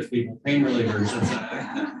relievers, people. Pain relievers.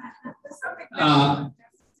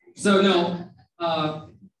 So no,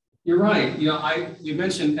 you're right. You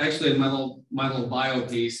mentioned actually in my little bio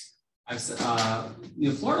piece,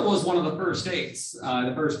 Florida was one of the first states,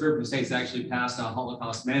 the first group of states that actually passed a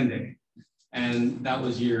Holocaust mandate, and that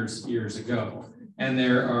was years ago. And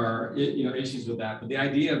there are issues with that, but the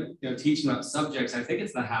idea of teaching about subjects, I think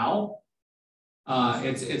it's the how.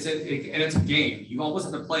 It's a game. You always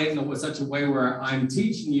have to play it in such a way where I'm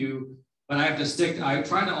teaching you, but I have to I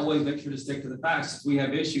try to always make sure to stick to the facts. We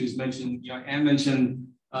have issues mentioned. Anne mentioned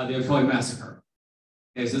the Ocoee massacre.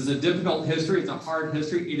 This is a difficult history. It's a hard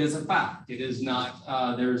history. It is a fact. It is not.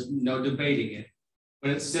 There's no debating it,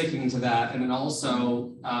 but it's sticking to that, and then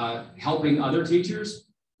also helping other teachers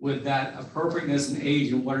with that appropriateness and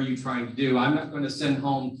age and what are you trying to do. I'm not going to send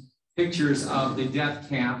home pictures of the death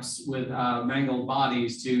camps with mangled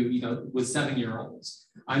bodies to, with 7-year-olds.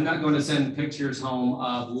 I'm not going to send pictures home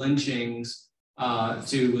of lynchings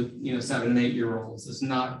to 7 and 8 year olds. It's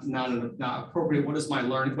not appropriate. What is my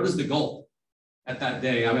learning? What is the goal at that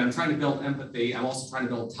day? I mean, I'm trying to build empathy. I'm also trying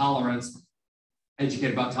to build tolerance,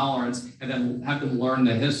 educate about tolerance, and then have them learn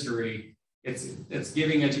the history. It's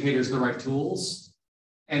giving educators the right tools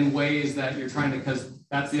and ways that you're trying to, because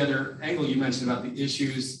that's the other angle you mentioned about the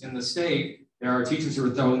issues in the state. There are teachers who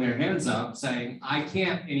are throwing their hands up saying, I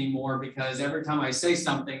can't anymore because every time I say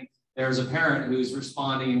something, there's a parent who's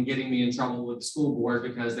responding and getting me in trouble with the school board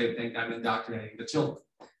because they think I'm indoctrinating the children.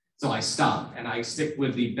 So I stop and I stick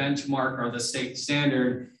with the benchmark or the state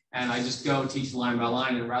standard, and I just go teach line by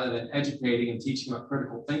line. And rather than educating and teaching about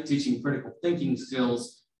critical thinking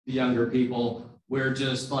skills to younger people, we're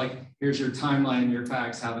just like, here's your timeline, your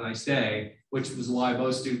facts, have a nice day, which is why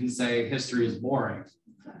most students say history is boring.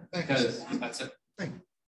 Because that's it.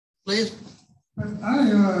 Please. I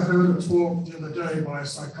heard a talk the other day by a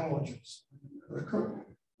psychologist.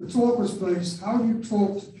 The talk was based, how do you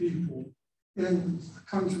talk to people in a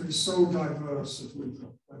country so diverse as we've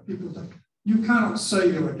got? Where people think, you cannot say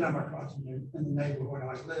you're a Democrat in the neighborhood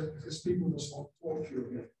I live because people just won't talk to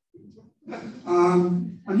you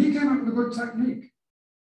again. And he came up with a good technique.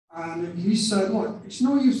 And he said, look, it's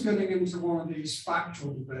no use getting into one of these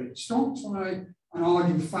factual debates. Don't try and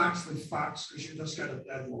argue facts with facts because you just get a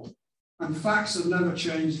dead one. And facts have never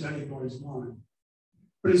changed anybody's mind.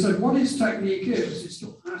 But he said, what his technique is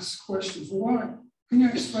to ask questions. Well, why? Can you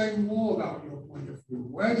explain more about your point of view?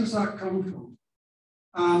 Where does that come from?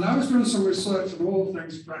 And I was doing some research on all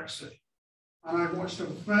things Brexit. And I watched a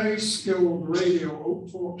very skilled radio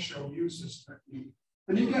talk show use this technique.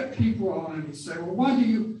 And you get people on and you say, well, why do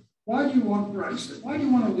you want Brexit? Why do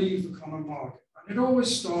you want to leave the common market? And it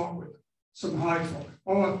always starts with some high talk.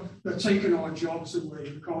 Oh, they're taking our jobs away.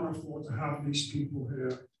 We can't afford to have these people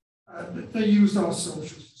here. They use our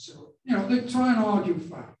social facility. They try and argue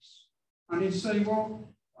facts. And you say, well,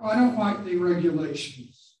 I don't like the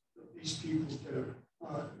regulations that these people do,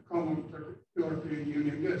 the European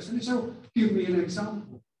Union gets. And so give me an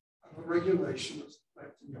example of a regulation that's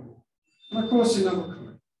affecting you. And of course, he never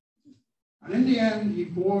could. And in the end, he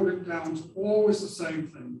boiled it down to always the same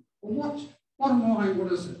thing. Well, bottom line,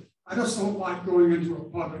 what is it? I just don't like going into a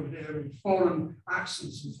pub and hearing foreign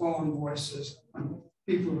accents and foreign voices and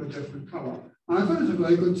people of a different color. And I thought it's a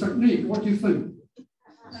very good technique. What do you think?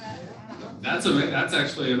 That's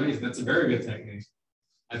actually amazing. That's a very good technique.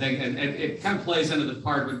 I think, and it kind of plays into the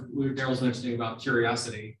part where Daryl's mentioning about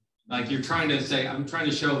curiosity. Like you're trying to say, I'm trying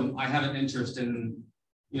to show them I have an interest in,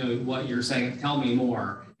 what you're saying. Tell me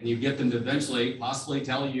more, and you get them to eventually possibly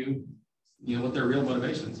tell you, what their real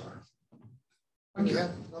motivations are. We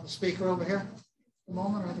have another speaker over here. A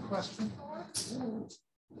moment, another question.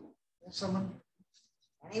 Someone?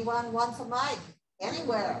 Anyone wants a mic?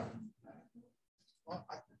 Anywhere?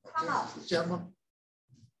 Come up. Gentlemen.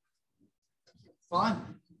 Fine.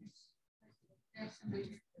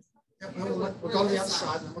 Yeah, we'll go to the other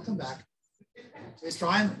side and then we'll come back. He's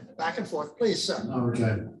trying back and forth. Please, sir.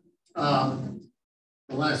 Okay.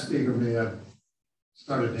 The last speaker may have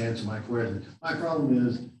started to answer my question. My problem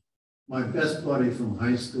is my best buddy from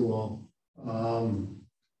high school,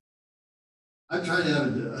 I tried to have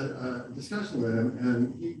a discussion with him,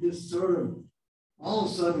 and he just sort of all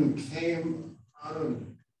of a sudden came out of,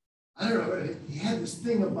 I don't know, he had this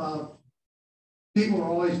thing about people were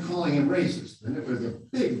always calling him racist, and it was a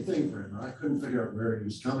big thing for him. I couldn't figure out where he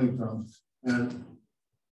was coming from. And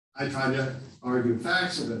I tried to argue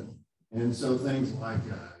facts with him. And so things like,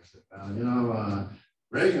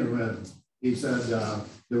 Reagan, he said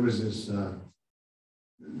there was this,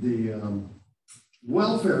 the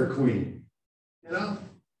welfare queen, and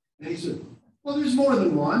he said, well, there's more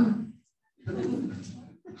than one.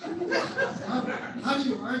 How do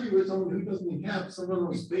you argue with someone who doesn't have some of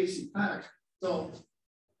those basic facts? So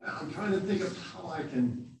I'm trying to think of how I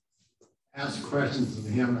can ask questions of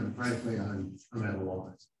him, and frankly, I'm at a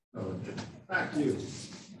loss. So back to you.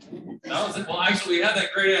 That was it. Well, actually, we had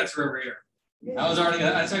that great answer over here.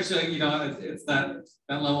 That's actually, it's that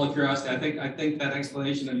level of curiosity. I think that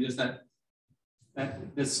explanation of just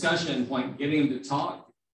that discussion point, getting them to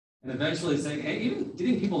talk, and eventually saying, hey, even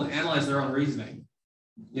getting people to analyze their own reasoning.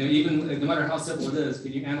 Even no matter how simple it is,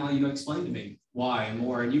 can you analyze, explain to me why and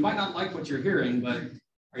more? And you might not like what you're hearing, but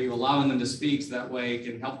are you allowing them to speak so that way it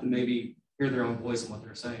can help them maybe hear their own voice and what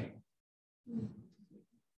they're saying?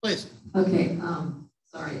 Please. Okay,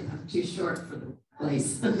 sorry, I'm too short for the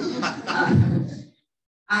place.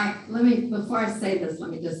 Before I say this, let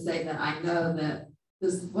me just say that I know that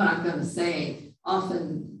what I'm going to say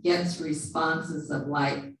often gets responses of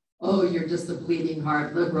like, oh, you're just a bleeding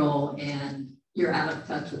heart liberal and you're out of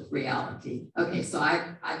touch with reality. Okay, so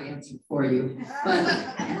I've answered for you, but,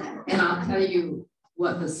 and I'll tell you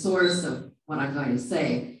what the source of what I'm going to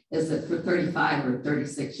say is that for 35 or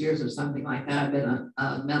 36 years or something like that, I've been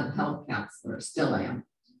a mental health counselor, still am.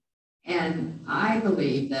 And I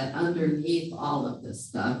believe that underneath all of this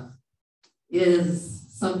stuff is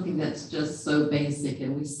something that's just so basic,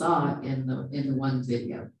 and we saw it in the one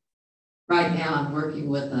video. Right now, I'm working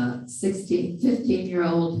with a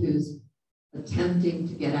 15-year-old who's attempting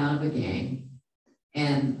to get out of a gang,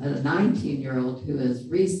 and a 19-year-old who has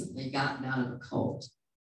recently gotten out of a cult.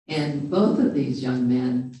 And both of these young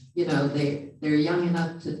men, you know, they're young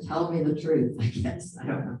enough to tell me the truth, I guess, I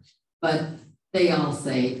don't know. But they all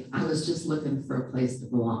say, I was just looking for a place to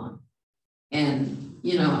belong. And,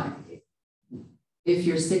 you know, if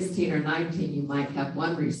you're 16 or 19, you might have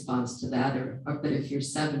one response to that, but if you're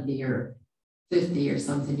 70 or 50 or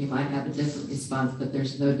something, you might have a different response, but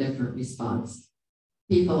there's no different response.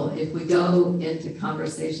 People, if we go into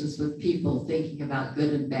conversations with people thinking about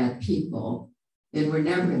good and bad people, then we're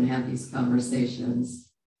never going to have these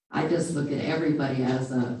conversations. I just look at everybody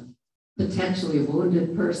as a potentially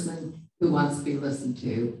wounded person who wants to be listened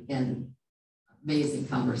to, and amazing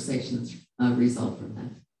conversations result from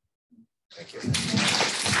that. Thank you.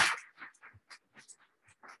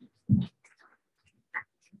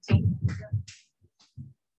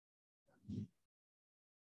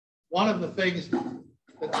 One of the things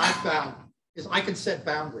that I found is I can set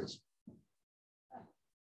boundaries.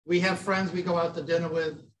 We have friends we go out to dinner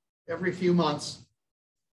with every few months,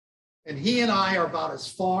 and he and I are about as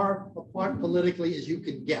far apart politically as you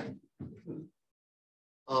can get.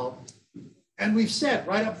 And we've said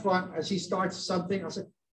right up front, as he starts something, I'll say,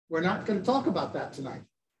 we're not going to talk about that tonight,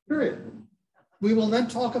 period. We will then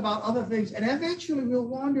talk about other things, and eventually we'll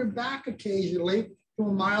wander back occasionally to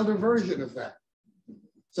a milder version of that.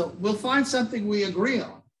 So we'll find something we agree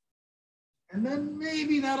on, and then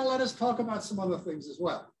maybe that'll let us talk about some other things as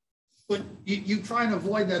well. But you try and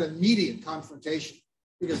avoid that immediate confrontation,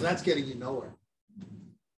 because that's getting you nowhere.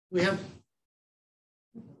 We have,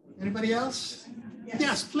 anybody else?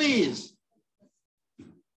 Yes, please.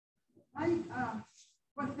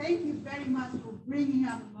 Well, thank you very much for bringing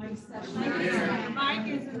up my session. The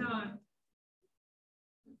mic isn't on.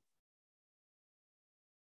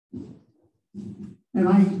 Am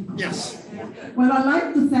I? Yes. Well, I'd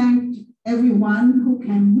like to thank everyone who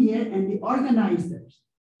came here and the organizers.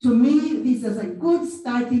 To me, this is a good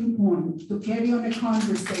starting point to carry on a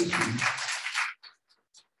conversation.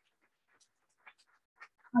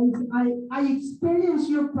 I experience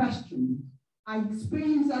your question. I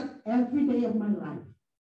experience that every day of my life.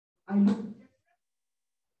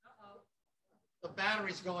 The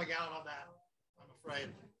battery's going out on that, I'm afraid.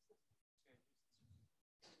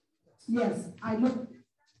 Yes, I look.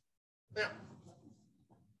 Yeah.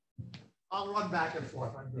 I'll run back and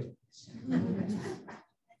forth. I'm good.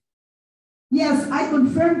 Yes, I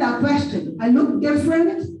confirm that question. I look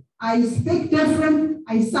different, I speak different,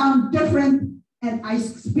 I sound different, and I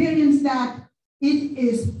experience that it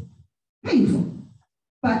is painful,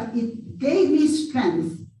 but it gave me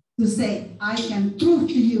strength to say, I can prove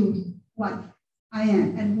to you what I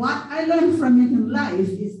am. And what I learned from it in life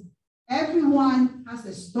is everyone has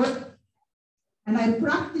a story. And I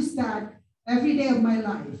practice that every day of my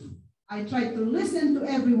life. I try to listen to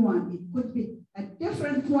everyone. It could be a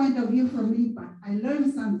different point of view from me, but I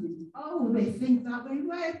learned something. Oh, they think that way.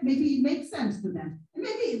 Well, maybe it makes sense to them. And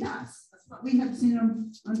maybe it does. That's what we have seen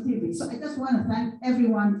on TV. So I just want to thank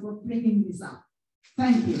everyone for bringing this up.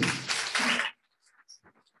 Thank you.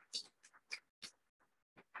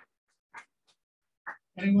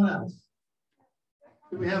 Anyone else?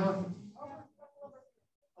 Do we have a?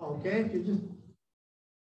 Okay, you just.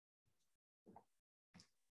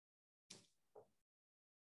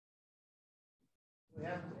 We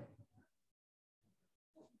have.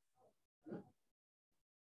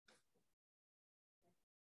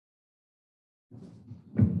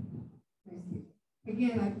 Thank you.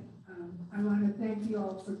 Again, I want to thank you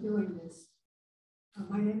all for doing this.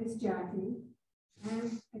 My name is Jackie,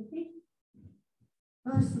 and I think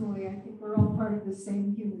personally, I think we're all part of the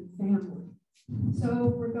same human family.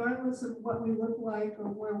 So regardless of what we look like or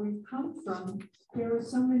where we've come from, there are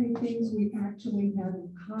so many things we actually have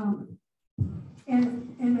in common.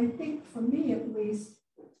 And I think for me, at least,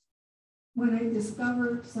 when I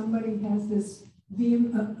discover somebody has this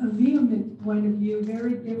vehement point of view,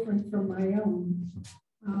 very different from my own,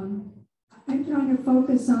 I'm trying to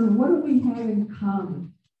focus on what do we have in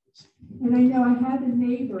common. And I know I had a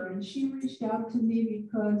neighbor, and she reached out to me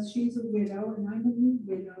because she's a widow and I'm a new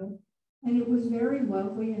widow. And it was very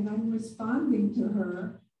lovely, and I'm responding to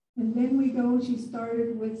her. And then she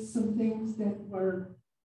started with some things that were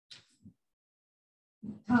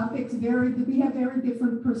topics we have very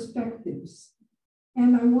different perspectives.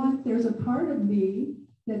 And there's a part of me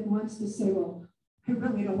that wants to say, well, I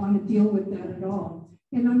really don't want to deal with that at all.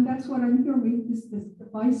 And that's what I'm hearing, this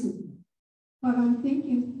divisiveness. But I'm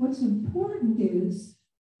thinking what's important is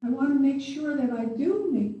I want to make sure that I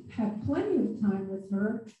do have plenty of time with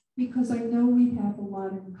her because I know we have a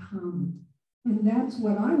lot in common. And that's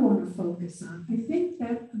what I want to focus on. I think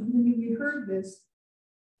that when we heard this,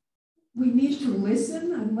 we need to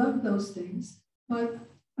listen. I love those things. But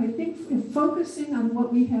I think in focusing on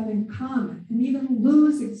what we have in common, and even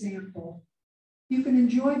Lou's example, you can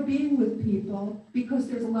enjoy being with people because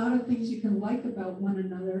there's a lot of things you can like about one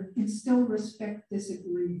another and still respect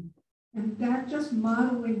disagreeing. And that just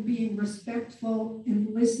modeling being respectful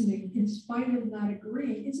and listening in spite of not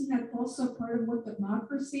agreeing, isn't that also part of what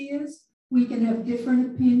democracy is? We can have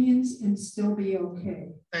different opinions and still be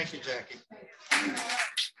okay. Thank you, Jackie.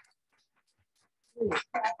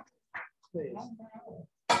 Please.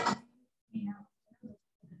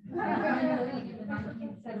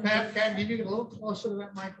 Pam, can you get a little closer to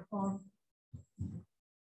that microphone?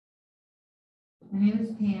 My name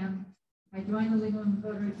is Pam. I joined the League of Women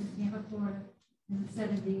Voters in Tampa, Florida in the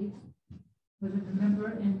 70s. Was a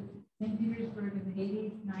member in St. Petersburg in the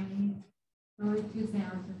 80s, 90s, early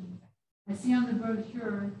 2000s. I see on the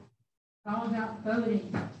brochure, it's all about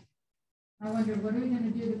voting. I wondered, what are we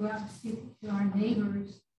going to do to go out and speak to our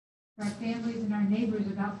neighbors, our families and our neighbors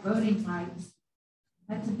about voting rights?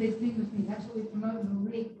 That's a big thing with me. That's what we promote in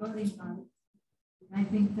the league, voting rights. And I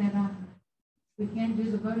think that we can't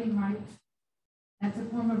do the voting rights. That's a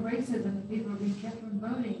form of racism that people are being kept from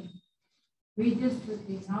voting.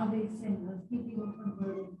 Redistricting, all these things, let's keep people from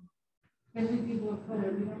voting. Especially people of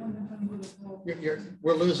color. We don't want them coming to the polls.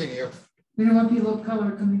 We're losing you. We don't want people of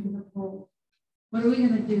color coming to the polls. What are we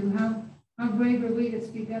going to do? How brave are we to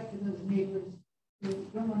speak up to those neighbors who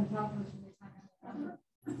don't want to talk to us when they find out?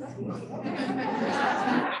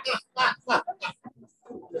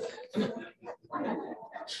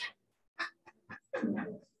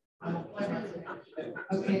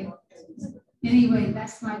 Okay. Anyway,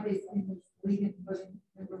 that's my big thing with League of Voting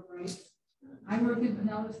Member Rights. I worked in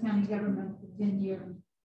Pinellas County government for 10 years.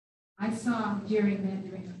 I saw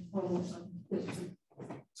gerrymandering polls of districts.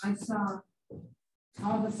 I saw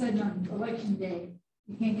all of a sudden on election day,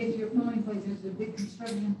 you can't get to your polling place. There's a big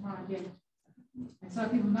construction project. I saw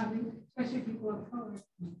people not being, especially people of color,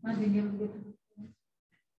 not being able to get to the polls.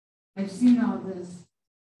 I've seen all this.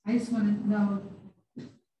 I just want to know,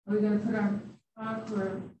 are we going to put our talk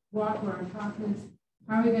or walk where our talk is?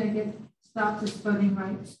 How are we going to stop this voting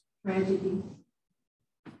rights tragedy?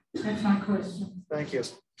 That's my question. Thank you.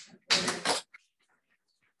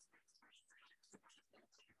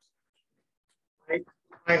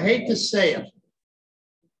 I hate to say it,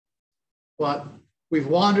 but we've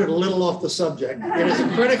wandered a little off the subject. It is a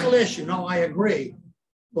critical issue. No, I agree.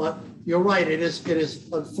 But you're right. It is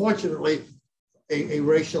unfortunately a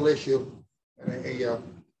racial issue and a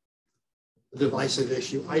divisive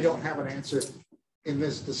issue. I don't have an answer in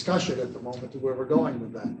this discussion at the moment to where we're going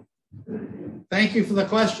with that. Thank you for the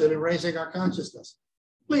question and raising our consciousness.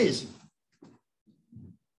 Please.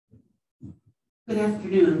 Good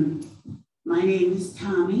afternoon. My name is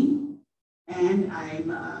Tommy, and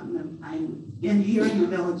I'm been here in the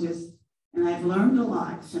Villages, and I've learned a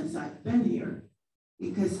lot since I've been here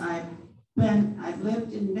because I've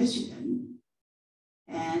lived in Michigan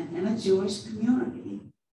and in a Jewish community,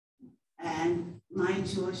 and my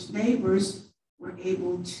Jewish neighbors were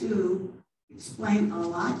able to explain a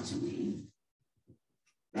lot to me.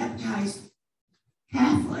 Baptized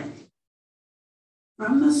Catholic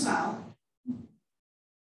from the South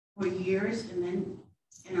for years, and then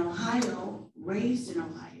in Ohio, raised in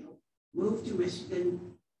Ohio, moved to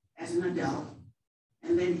Michigan as an adult,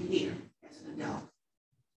 and then here as an adult.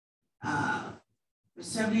 For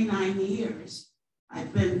 79 years,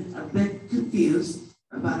 I've been a bit confused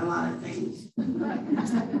about a lot of things.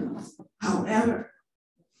 However,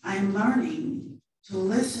 I'm learning to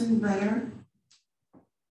listen better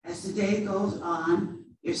as the day goes on.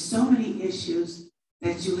 There's so many issues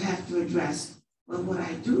that you have to address. But what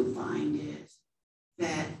I do find is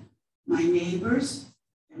that my neighbors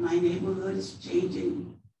and my neighborhood is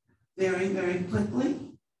changing very, very quickly.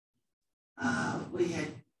 We had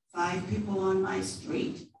 5 people on my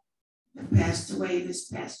street that passed away this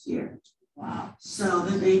past year. Wow. So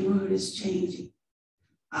the neighborhood is changing.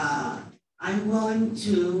 I'm willing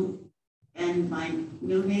to, and my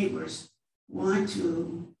new neighbors want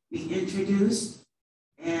to be introduced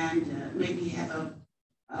and maybe have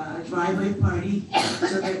driveway party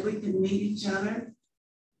so that we can meet each other.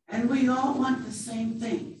 And we all want the same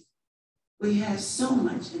thing. We have so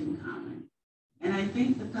much in common. And I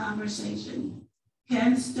think the conversation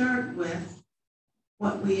can start with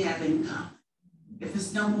what we have in common. If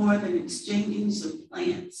it's no more than exchanging some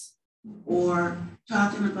plants or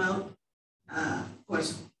talking about, of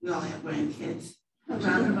course, we all have grandkids,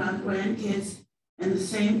 talking about grandkids and the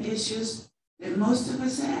same issues that most of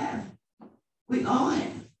us have. We all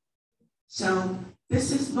have. So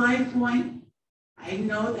this is my point. I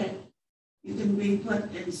know that you can be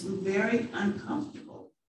put in some very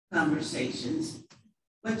uncomfortable conversations,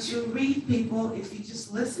 but you read people, if you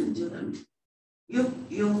just listen to them,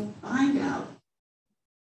 you'll find out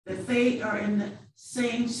that they are in the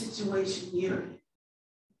same situation you're in.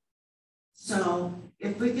 So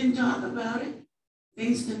if we can talk about it,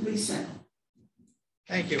 things can be settled.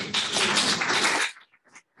 Thank you.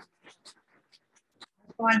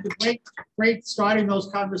 I find it great starting those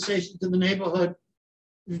conversations in the neighborhood.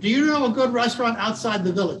 Do you know a good restaurant outside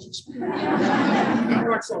the villages? It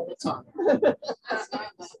works all the time.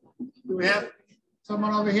 Do we have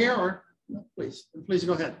someone over here, or no, please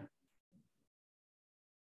go ahead.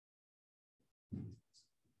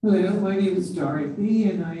 Hello, my name is Dorothy,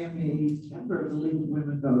 and I am a member of the League of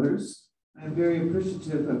Women Voters. I'm very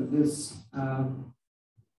appreciative of this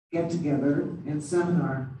get-together and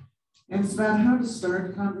seminar. And it's about how to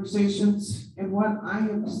start conversations. And what I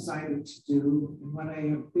have decided to do, and what I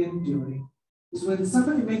have been doing, is when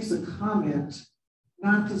somebody makes a comment,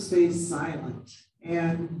 not to stay silent.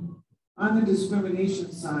 And on the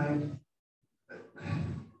discrimination side,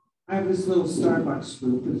 I have this little Starbucks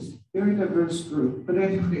group. It's a very diverse group. But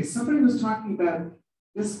anyway, somebody was talking about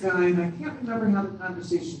this guy, and I can't remember how the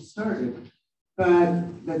conversation started,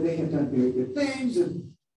 but that they had done very good things and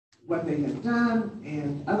what they had done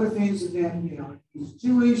and other things. And then, you know, he's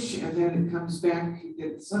Jewish, and then it comes back, he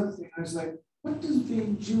did this other thing. I was like, what does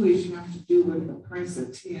being Jewish have to do with the price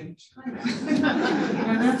of tea in China?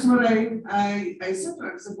 And that's what I said to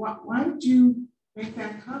him. I said, why did you make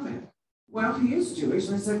that comment? Well, he is Jewish.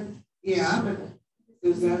 And I said, yeah, but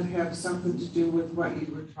does that have something to do with what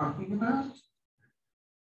you were talking about?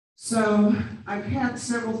 So I've had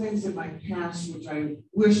several things in my past which I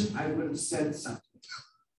wish I would have said something.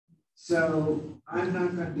 So I'm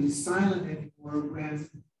not going to be silent anymore when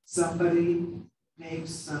somebody makes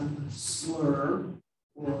some slur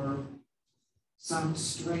or some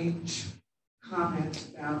strange comment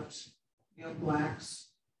about, you know, Blacks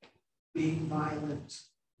being violent,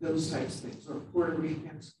 those types of things, or Puerto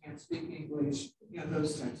Ricans can't speak English, you know,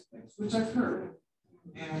 those types of things, which I've heard.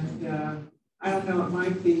 And I don't know, it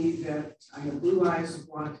might be that I have blue eyes and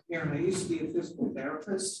blonde hair, and I used to be a physical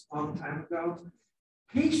therapist a long time ago.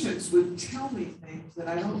 Patients would tell me things that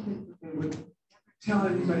I don't think that they would tell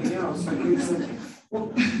anybody else. Like they said,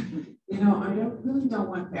 well, you know, I really don't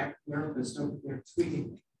want that therapist over there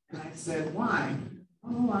treating me. And I said, why?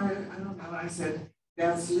 Oh, I don't know. I said,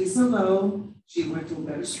 that's Lisa Lowe. She went to a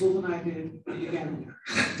better school than I did, but you get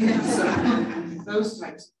it. So those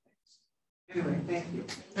types of things. Anyway, thank you.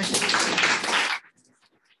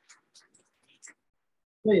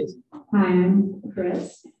 Please. Hi, I'm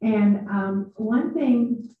Chris. And one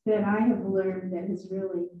thing that I have learned that has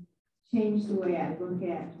really changed the way I look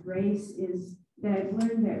at race is that I've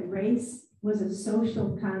learned that race was a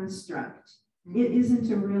social construct. It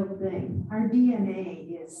isn't a real thing. Our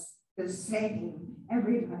DNA is the same,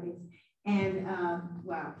 everybody's. And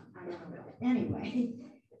well, I don't know. Anyway,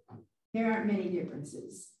 there aren't many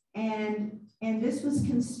differences. And this was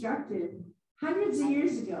constructed hundreds of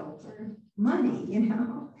years ago for money, you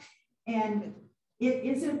know, and it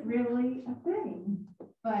isn't really a thing,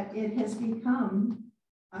 but it has become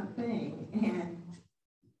a thing, and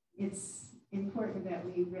it's important that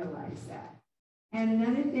we realize that. And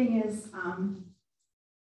another thing is, I'm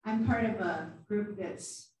part of a group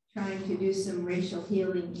that's trying to do some racial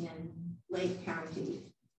healing in Lake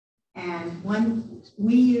County. And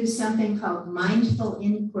we use something called mindful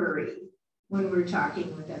inquiry when we're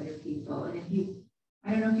talking with other people. And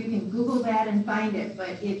I don't know if you can Google that and find it,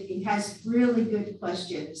 but it has really good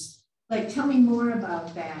questions. Like, tell me more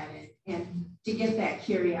about that, and to get that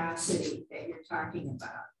curiosity that you're talking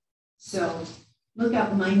about. So look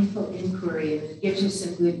up mindful inquiry, and it gives you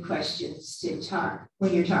some good questions to talk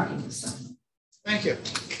when you're talking to someone. Thank you.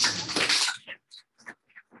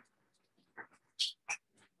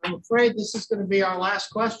 I'm afraid this is going to be our last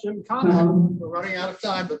question. Comment. We're running out of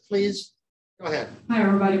time, but please go ahead. Hi,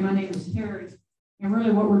 everybody. My name is Terry. And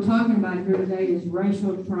really what we're talking about here today is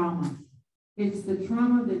racial trauma. It's the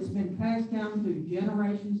trauma that's been passed down through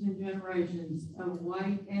generations and generations of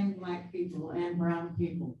white and Black people and brown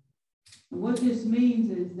people. And what this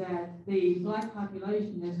means is that the Black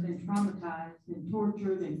population has been traumatized and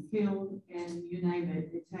tortured and killed, and you name it,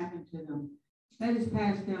 it's happened to them. That is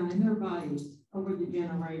passed down in their bodies over the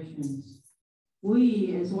generations.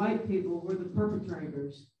 We, as white people, we're the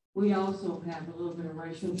perpetrators. We also have a little bit of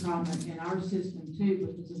racial trauma in our system too,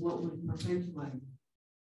 because of what we perpetuate.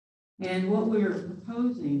 And what we're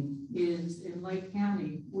proposing is in Lake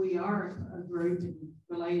County, we are a group, and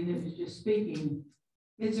the lady that was just speaking,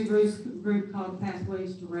 it's a group called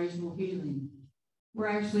Pathways to Racial Healing. We're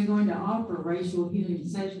actually going to offer racial healing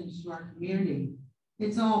sessions to our community.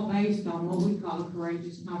 It's all based on what we call a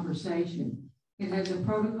courageous conversation. It has a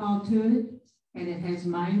protocol to it, and it has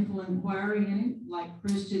mindful inquiry in it, like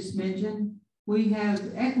Chris just mentioned. We have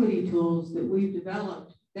equity tools that we've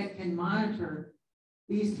developed that can monitor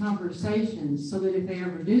these conversations so that if they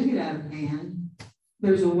ever do get out of hand,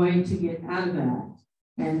 there's a way to get out of that.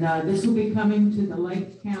 And this will be coming to the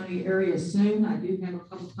Lake County area soon. I do have a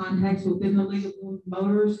couple contacts within the League of Women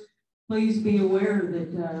Voters. Please be aware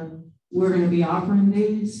that we're going to be offering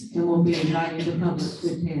these, and we'll be inviting the public to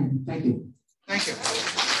attend. Thank you. Thank you.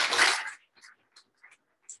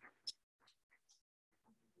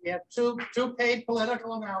 We have two paid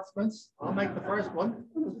political announcements. I'll make the first one.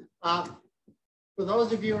 For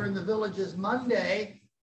those of you who are in the villages, Monday,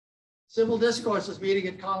 Civil Discourse is meeting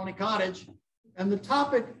at Colony Cottage. And the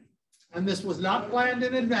topic, and this was not planned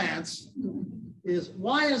in advance, is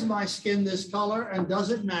why is my skin this color and does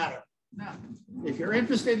it matter? If you're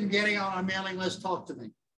interested in getting on our mailing list, talk to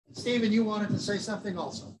me. Stephen, you wanted to say something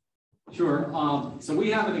also. Sure. So we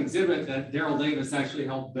have an exhibit that Daryl Davis actually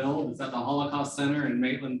helped build. It's at the Holocaust Center in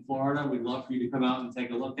Maitland, Florida. We'd love for you to come out and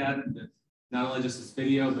take a look at it. Not only just this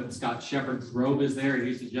video, but Scott Shepard's robe is there.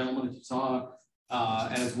 He's the gentleman that you saw,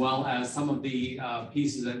 as well as some of the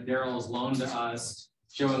pieces that Daryl has loaned to us,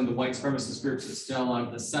 showing the white supremacist groups that still,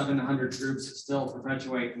 the 700 groups that still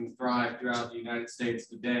perpetuate and thrive throughout the United States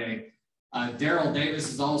today. Daryl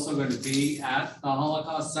Davis is also going to be at the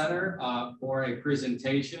Holocaust Center for a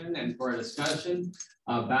presentation and for a discussion.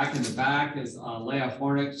 Back in the back is Leah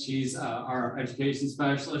Hornick. She's our education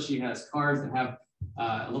specialist. She has cards that have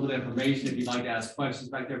a little bit of information if you'd like to ask questions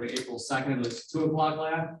back there. But April 2nd, it's 2 o'clock,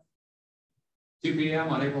 Leah? 2 p.m.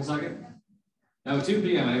 on April 2nd? No, 2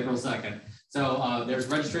 p.m. on April 2nd. So there's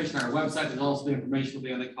registration on our website. There's also the information will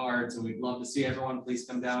be on the card. So we'd love to see everyone. Please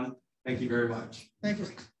come down. Thank you very much. Thank you.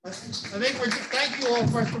 Thank you all,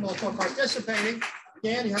 first of all, for participating.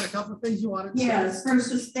 Dan, you had a couple of things you wanted to say. Yes,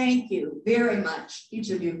 first is thank you very much, each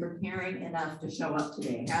of you, for caring enough to show up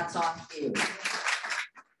today. Hats off to you.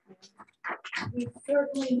 We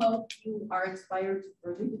certainly hope you are inspired to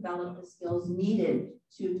further develop the skills needed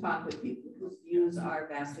to talk with people whose views are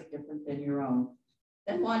vastly different than your own.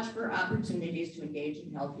 Then watch for opportunities to engage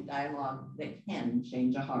in healthy dialogue that can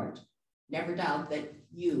change a heart. Never doubt that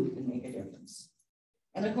you can make a difference.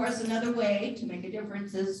 And of course, another way to make a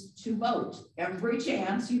difference is to vote every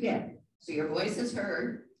chance you get, so your voice is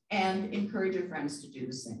heard, and encourage your friends to do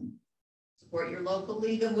the same. Support your local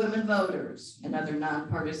League of Women Voters and other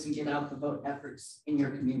nonpartisan get out the vote efforts in your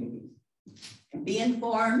community. And be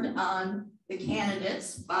informed on the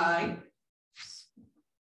candidates by, if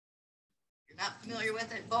you're not familiar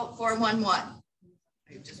with it, vote 411.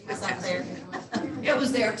 It just was up there. It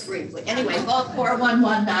was there briefly. Anyway,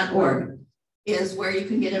 vote411.org is where you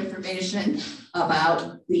can get information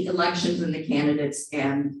about the elections and the candidates,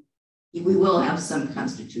 and we will have some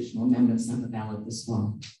constitutional amendments on the ballot this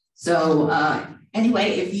fall. So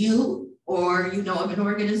anyway, if you or you know of an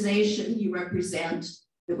organization you represent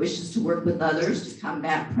that wishes to work with others to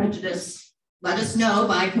combat prejudice, let us know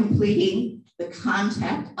by completing the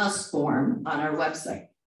Contact Us form on our website.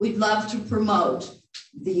 We'd love to promote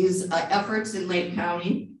these efforts in Lake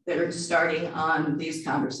County that are starting on these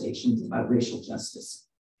conversations about racial justice.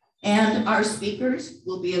 And our speakers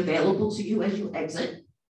will be available to you as you exit.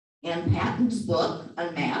 And Patton's book,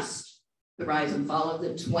 Unmasked, The Rise and Fall of the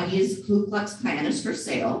 20s Ku Klux Klan, is for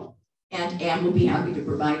sale. And Anne will be happy to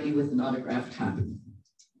provide you with an autographed copy.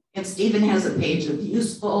 And Stephen has a page of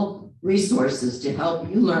useful resources to help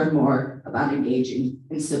you learn more about engaging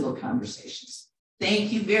in civil conversations.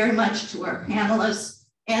 Thank you very much to our panelists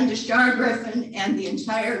and to Shar Griffin and the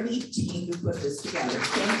entire LEAP team who put this together.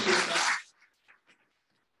 Thank you.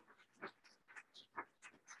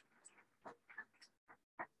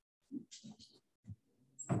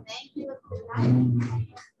 Thank you.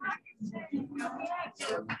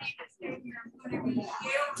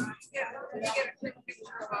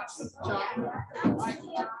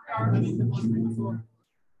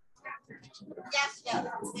 Yes, yes.